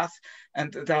bicycle path,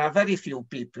 and there are very few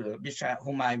people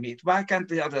whom I meet. Why can't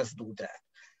the others do that?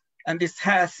 And it's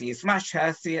healthy, it's much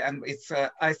healthy, and it's,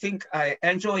 I think I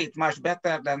enjoy it much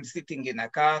better than sitting in a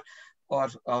car or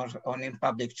in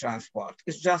public transport.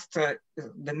 It's just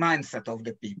the mindset of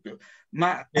the people.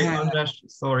 András,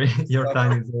 sorry, your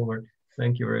time is over.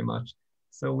 Thank you very much.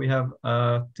 So we have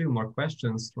 2 more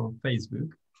questions from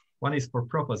Facebook. One is for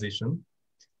proposition.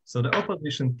 So the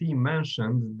opposition team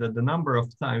mentioned that the number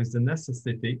of times the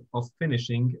necessity of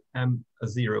finishing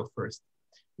M0 first.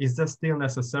 Is that still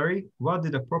necessary? What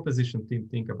did the proposition team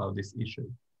think about this issue?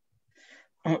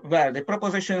 Well, the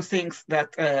proposition thinks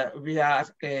that we are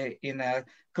in a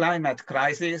climate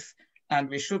crisis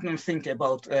and we shouldn't think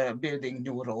about building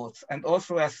new roads. And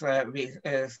also, as we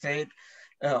said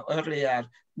earlier,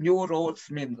 new roads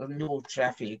mean new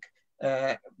traffic.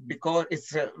 Because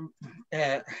it's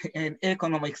in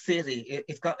economic theory,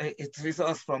 it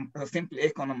results from simple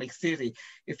economic theory.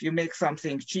 If you make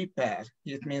something cheaper,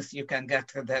 it means you can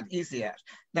get that easier,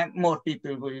 then more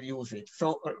people will use it.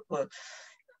 So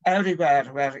everywhere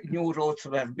where new roads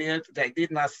were built, they did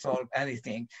not solve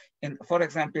anything. For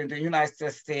example, in the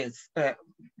United States,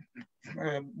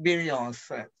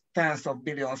 billions, tens of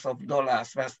billions of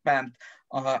dollars were spent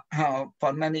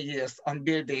for many years on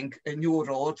building new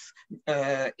roads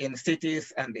in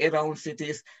cities and around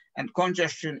cities, and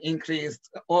congestion increased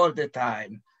all the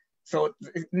time. So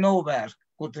nowhere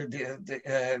could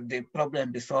the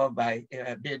problem be solved by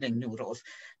building new roads.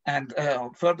 And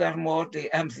furthermore, the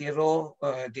M0,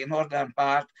 the northern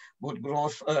part, would grow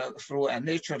through a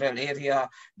natural area.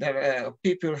 There,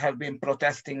 people have been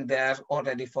protesting there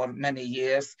already for many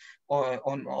years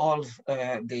on all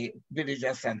the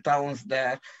villages and towns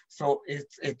there. So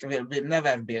it will be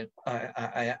never built,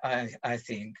 I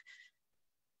think.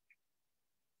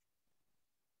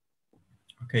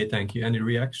 Okay, thank you. Any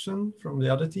reaction from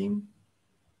the other team?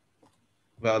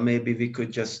 Well, maybe we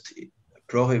could just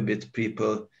prohibit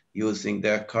people using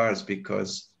their cars,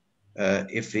 because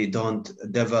if we don't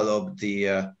develop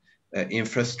the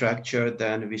infrastructure,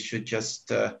 then we should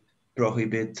just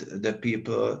prohibit the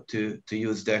people to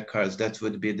use their cars. That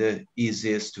would be the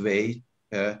easiest way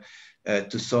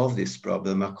to solve this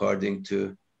problem, according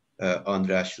to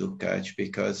András Lukács,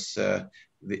 because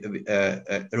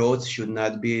roads should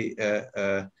not be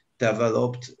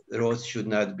developed, roads should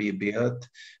not be built.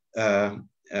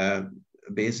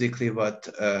 Basically what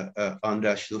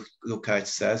András Lukács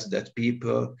says, that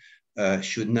people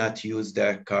should not use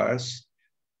their cars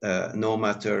no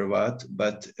matter what,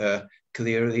 but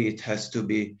clearly it has to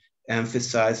be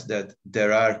emphasized that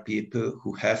there are people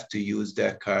who have to use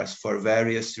their cars for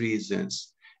various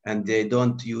reasons, and they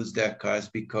don't use their cars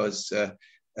because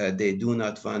they do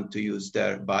not want to use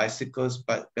their bicycles,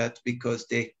 but because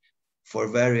they, for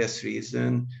various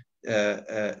reasons,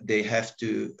 they have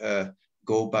to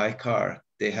go by car.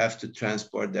 They have to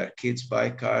transport their kids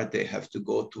by car. They have to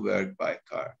go to work by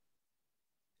car.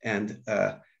 And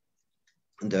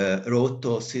the road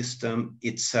toll system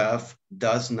itself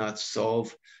does not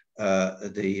solve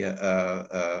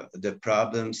the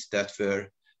problems that were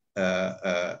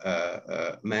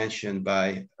mentioned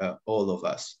by all of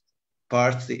us.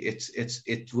 Partly,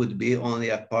 it would be only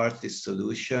a partly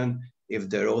solution if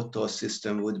the road toll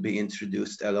system would be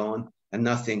introduced alone and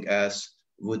nothing else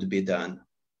would be done.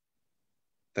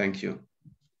 Thank you.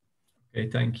 Okay,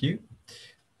 thank you.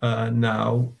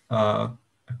 Now, a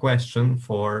question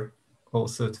for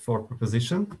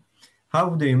proposition. How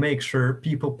do you make sure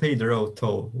people pay the road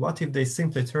toll? What if they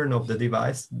simply turn off the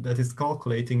device that is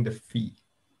calculating the fee?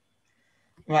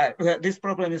 Well, this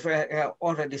problem is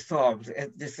already solved.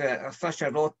 Such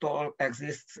a road toll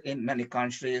exists in many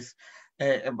countries,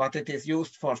 but it is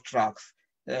used for trucks.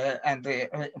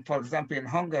 For example, in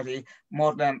Hungary,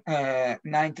 more than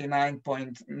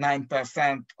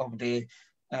 99.9%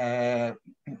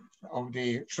 of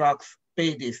the trucks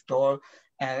pay this toll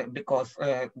because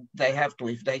they have to.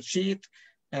 If they cheat,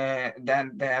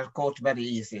 then they are caught very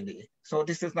easily. So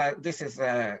this is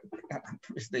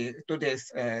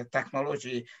today's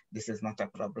technology. This is not a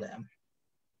problem.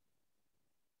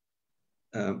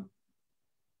 Can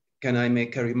I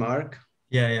make a remark?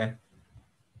 Yeah.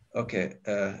 Okay.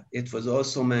 It was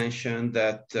also mentioned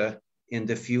that in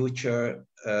the future,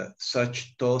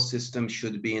 such toll systems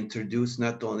should be introduced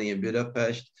not only in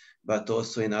Budapest, but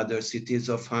also in other cities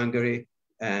of Hungary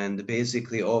and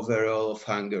basically overall of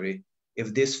Hungary.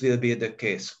 If this will be the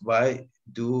case, why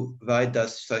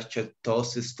does such a toll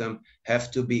system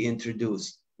have to be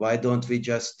introduced? Why don't we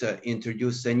just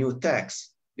introduce a new tax?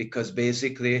 Because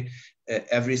basically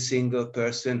every single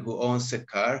person who owns a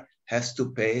car has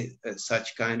to pay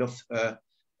such kind of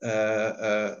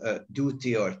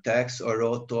duty or tax or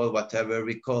road toll, whatever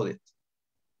we call it.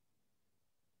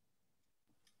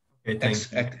 Okay,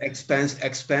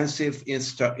 expensive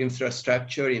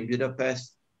infrastructure in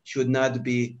Budapest should not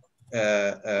be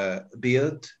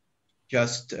built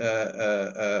just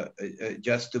to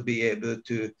be able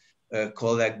to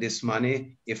collect this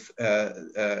money. If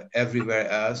everywhere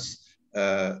else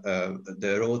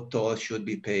the road toll should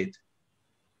be paid.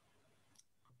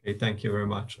 Okay, thank you very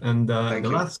much. And the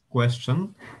last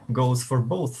question goes for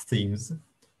both teams,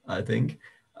 I think.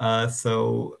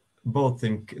 So both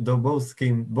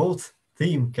team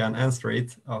can answer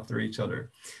it after each other.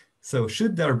 So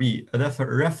should there be a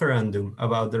referendum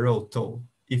about the road toll?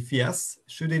 If yes,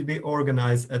 should it be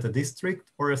organized at a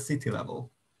district or a city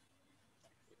level?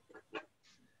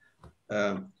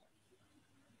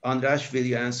 András, will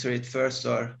you answer it first,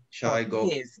 or shall I go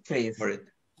please. For it?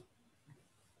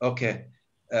 Okay.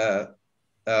 A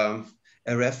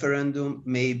referendum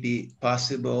may be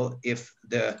possible if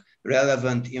the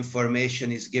relevant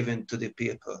information is given to the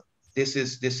people. This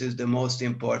is the most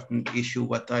important issue,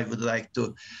 what I would like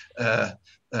to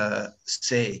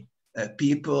say.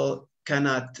 People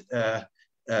cannot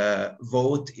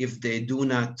vote if they do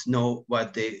not know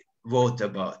what they vote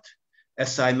about.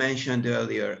 As I mentioned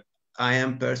earlier, I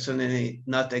am personally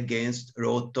not against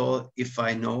road toll if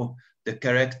I know the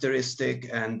characteristic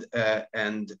and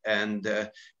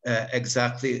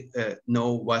exactly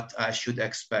know what I should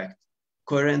expect.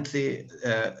 Currently,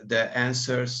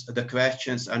 the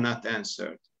questions are not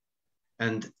answered.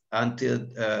 And until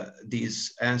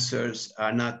these answers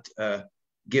are not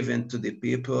given to the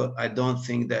people, I don't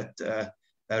think that a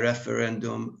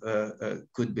referendum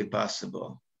could be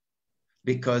possible,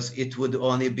 because it would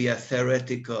only be a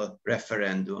theoretical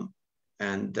referendum.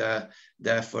 And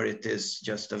therefore, it is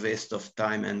just a waste of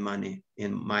time and money,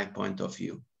 in my point of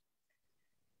view.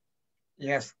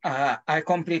 Yes, I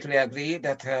completely agree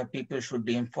that people should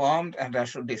be informed, and there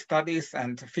should be studies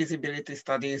and feasibility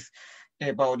studies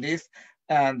about this.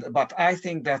 But I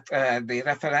think that the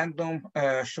referendum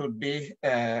should be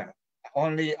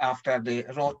only after the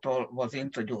road toll was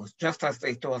introduced, just as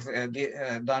it was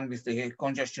done with the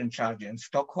congestion charge in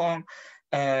Stockholm.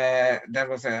 There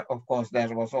was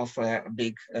also a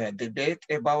big debate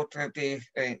about the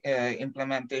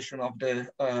implementation of the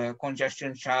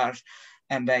congestion charge,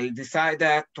 and they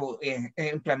decided to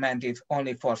implement it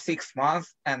only for 6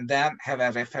 months and then have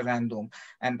a referendum.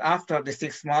 And after the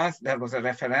 6 months, there was a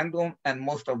referendum, and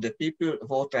most of the people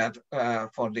voted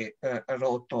for the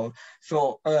road toll.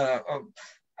 So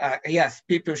yes,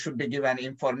 people should be given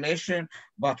information,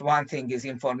 but one thing is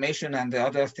information and the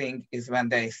other thing is when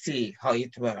they see how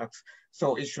it works.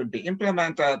 So it should be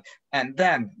implemented, and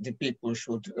then the people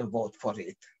should vote for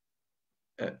it.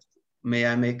 May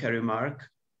I make a remark?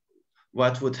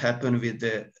 What would happen with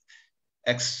the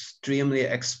extremely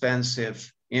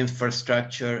expensive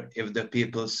infrastructure if the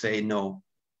people say no?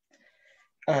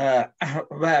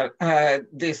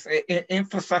 This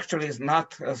infrastructure is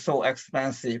not so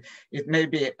expensive. It may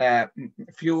be a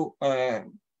few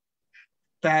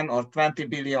 10 or 20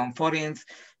 billion forints.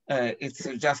 It's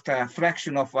just a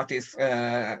fraction of what is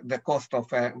the cost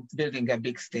of building a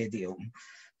big stadium.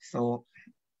 So,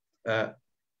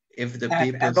 if the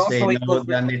people say no,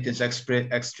 then it is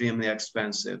extremely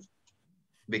expensive,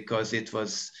 because it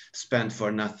was spent for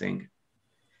nothing.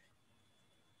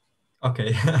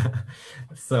 Okay,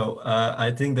 so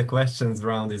I think the questions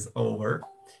round is over.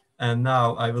 And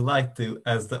now I would like to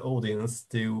ask the audience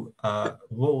to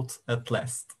vote at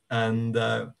last. And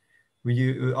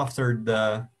after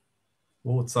the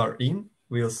votes are in,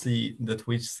 we'll see that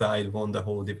which side won the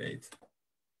whole debate.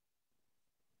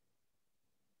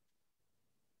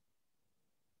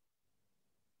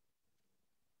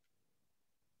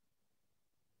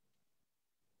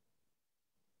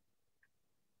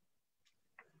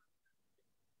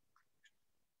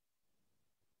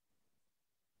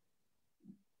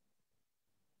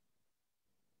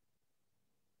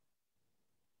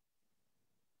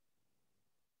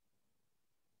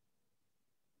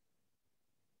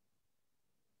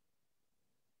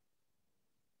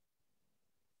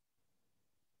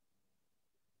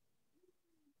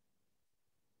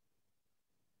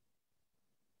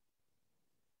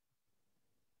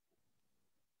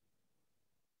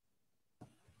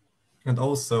 And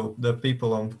also the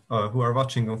people on, who are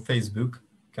watching on Facebook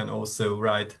can also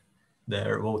write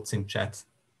their votes in chat.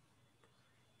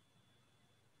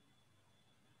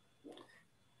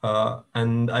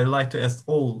 And I'd like to ask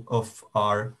all of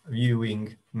our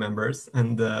viewing members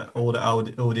and all the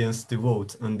audience to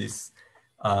vote on this,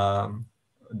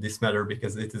 this matter,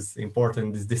 because it is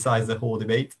important. This decides the whole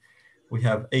debate. We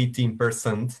have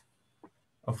 18%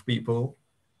 of people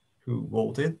who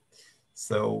voted.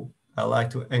 So I'd like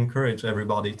to encourage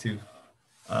everybody to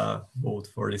vote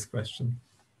for this question.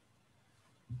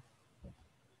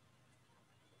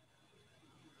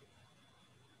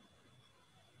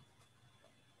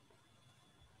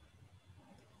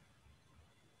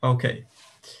 Okay,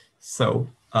 so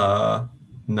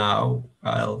now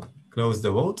I'll close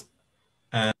the vote.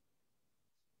 And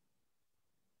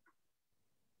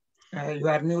you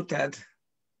are muted.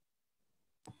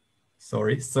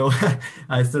 Sorry, so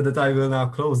I said that I will now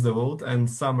close the vote and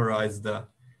summarize the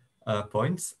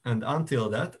points. And until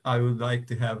that, I would like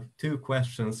to have 2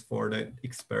 questions for the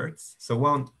experts. So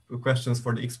 1 questions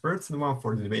for the experts and 1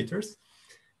 for the debaters.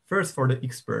 First for the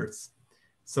experts.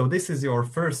 So this is your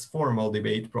first formal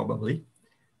debate, probably.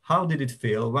 How did it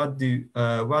feel? What do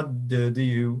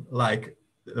you like?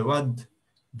 What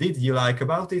did you like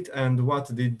about it, and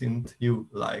what didn't you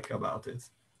like about it?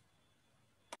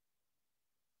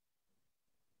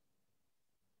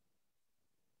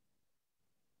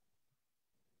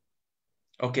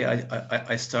 Okay,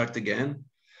 I start again.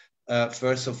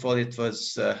 First of all, it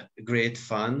was great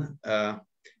fun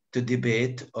to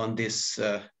debate on this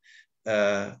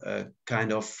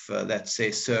kind of, let's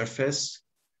say, surface.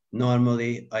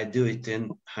 Normally, I do it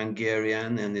in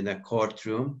Hungarian and in a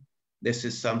courtroom. This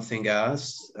is something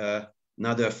else,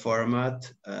 another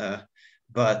format,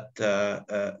 but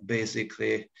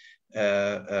basically,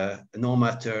 no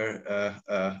matter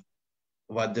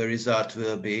what the result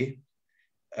will be,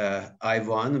 I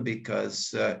won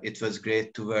because it was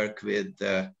great to work with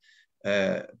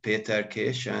Peter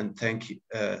Kish, and thank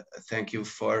you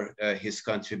for his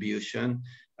contribution.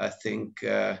 I think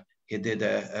he did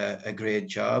a great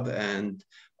job, and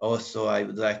also I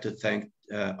would like to thank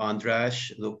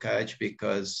András Lukács,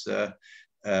 because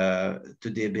to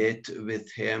debate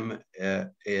with him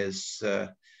is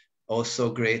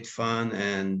also great fun,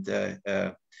 and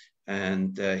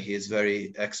he is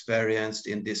very experienced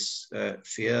in this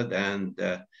field, and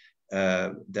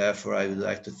therefore I would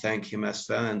like to thank him as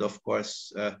well. And of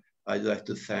course, I'd like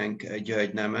to thank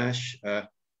György Nemes,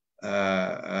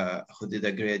 who did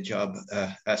a great job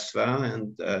as well.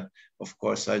 And of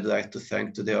course, I'd like to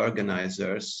thank to the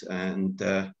organizers. And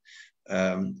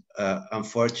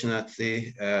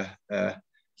unfortunately,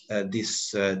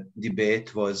 this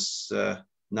debate was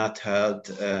not held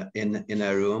in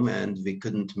a room, and we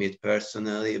couldn't meet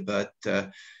personally, but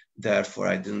therefore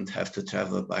I didn't have to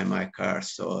travel by my car.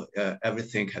 So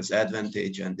everything has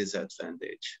advantage and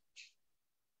disadvantage.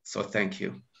 So thank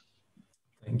you.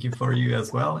 Thank you for you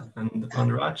as well. And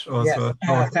András also.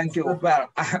 Yes, thank you. Well,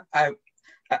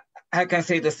 I can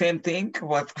say the same thing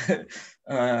what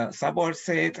Szabolcs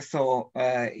said. So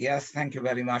yes, thank you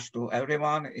very much to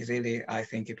everyone. It really, I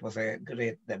think it was a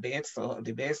great debate. So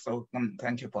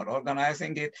thank you for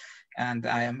organizing it. And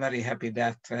I am very happy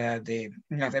that the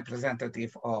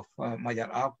representative of Magyar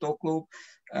Auto Club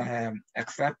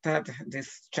accepted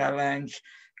this challenge.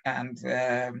 And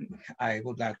I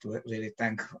would like to really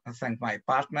thank my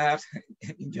partner,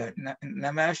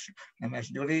 Nemes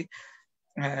Gyuri,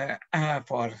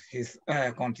 for his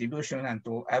contribution, and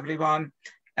to everyone.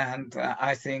 And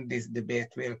I think this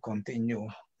debate will continue,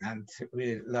 and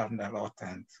we'll learn a lot,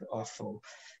 and also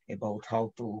about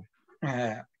how to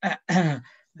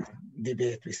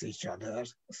debate with each other.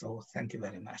 So thank you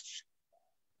very much.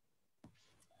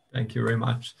 Thank you very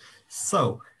much.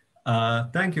 So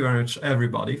thank you very much,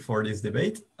 everybody, for this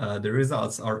debate. The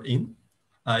results are in.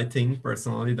 I think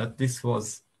personally that this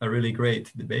was a really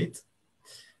great debate.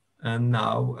 And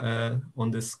now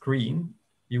on the screen,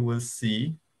 you will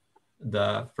see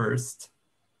the first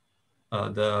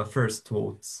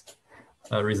votes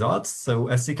results. So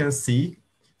as you can see,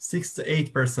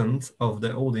 68% of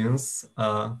the audience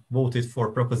voted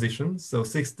for proposition. So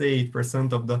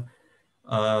 68% of the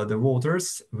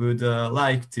voters would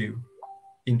like to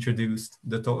introduce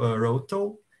the road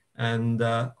toll. And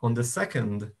on the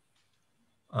second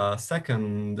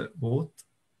vote,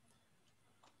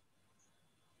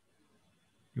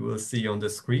 you will see on the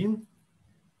screen,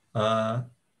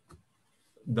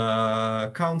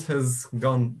 the count has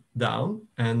gone down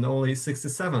and only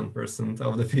 67%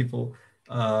 of the people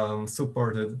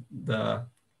supported the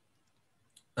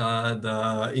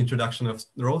introduction of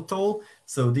road toll.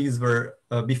 So these were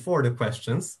before the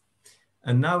questions.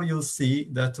 And now you'll see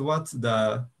that what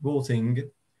the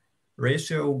voting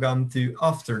ratio gone to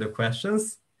after the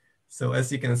questions. So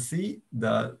as you can see,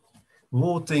 the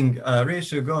voting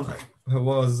ratio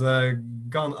was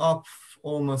gone up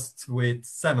almost with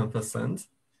 7%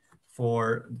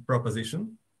 for the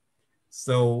proposition.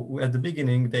 So at the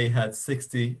beginning, they had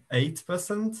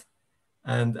 68%,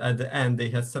 and at the end, they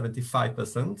had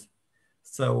 75%.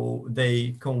 So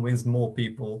they convinced more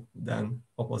people than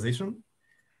opposition.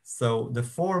 So the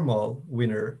formal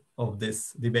winner of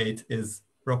this debate is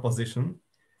proposition.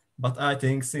 But I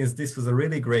think since this was a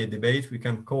really great debate, we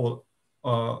can call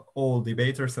all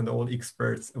debaters and all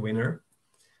experts a winner,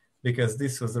 because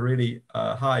this was a really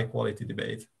high quality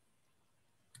debate.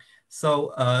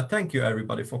 So thank you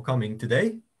everybody for coming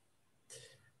today.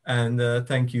 And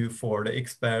thank you for the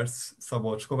experts,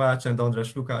 Szabolcs Kovács and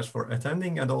András Lukács, for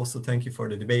attending. And also thank you for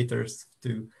the debaters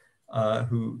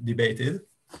who debated.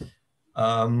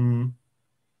 And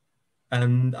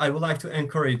I would like to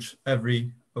encourage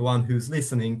everyone who's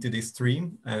listening to this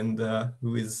stream and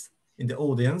who is in the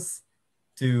audience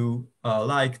to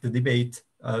like the debate,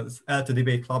 ELTE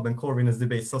Debate Club and Corvinus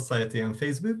Debate Society on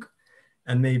Facebook,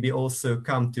 and maybe also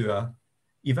come to an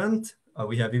event.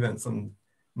 We have events on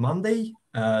Monday.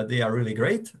 They are really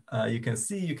great. You can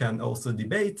see, you can also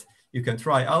debate. You can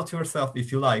try out yourself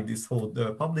if you like this whole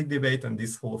public debate and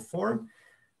this whole forum.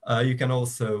 You can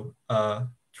also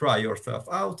try yourself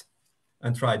out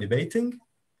and try debating.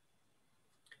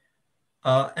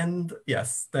 And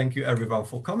yes, thank you everyone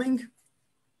for coming.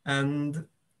 And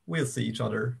we'll see each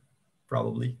other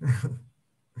probably.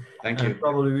 Thank you.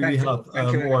 Probably we will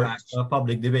have more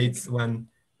public debates when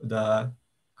the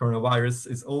coronavirus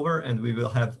is over, and we will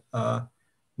have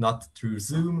not through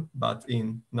Zoom, but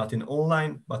not in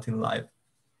online, but in live.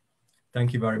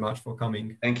 Thank you very much for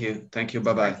coming. Thank you. Thank you.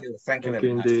 Bye-bye. Thank you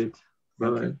very much. Indeed.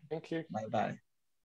 Bye-bye. Thank you. Bye-bye.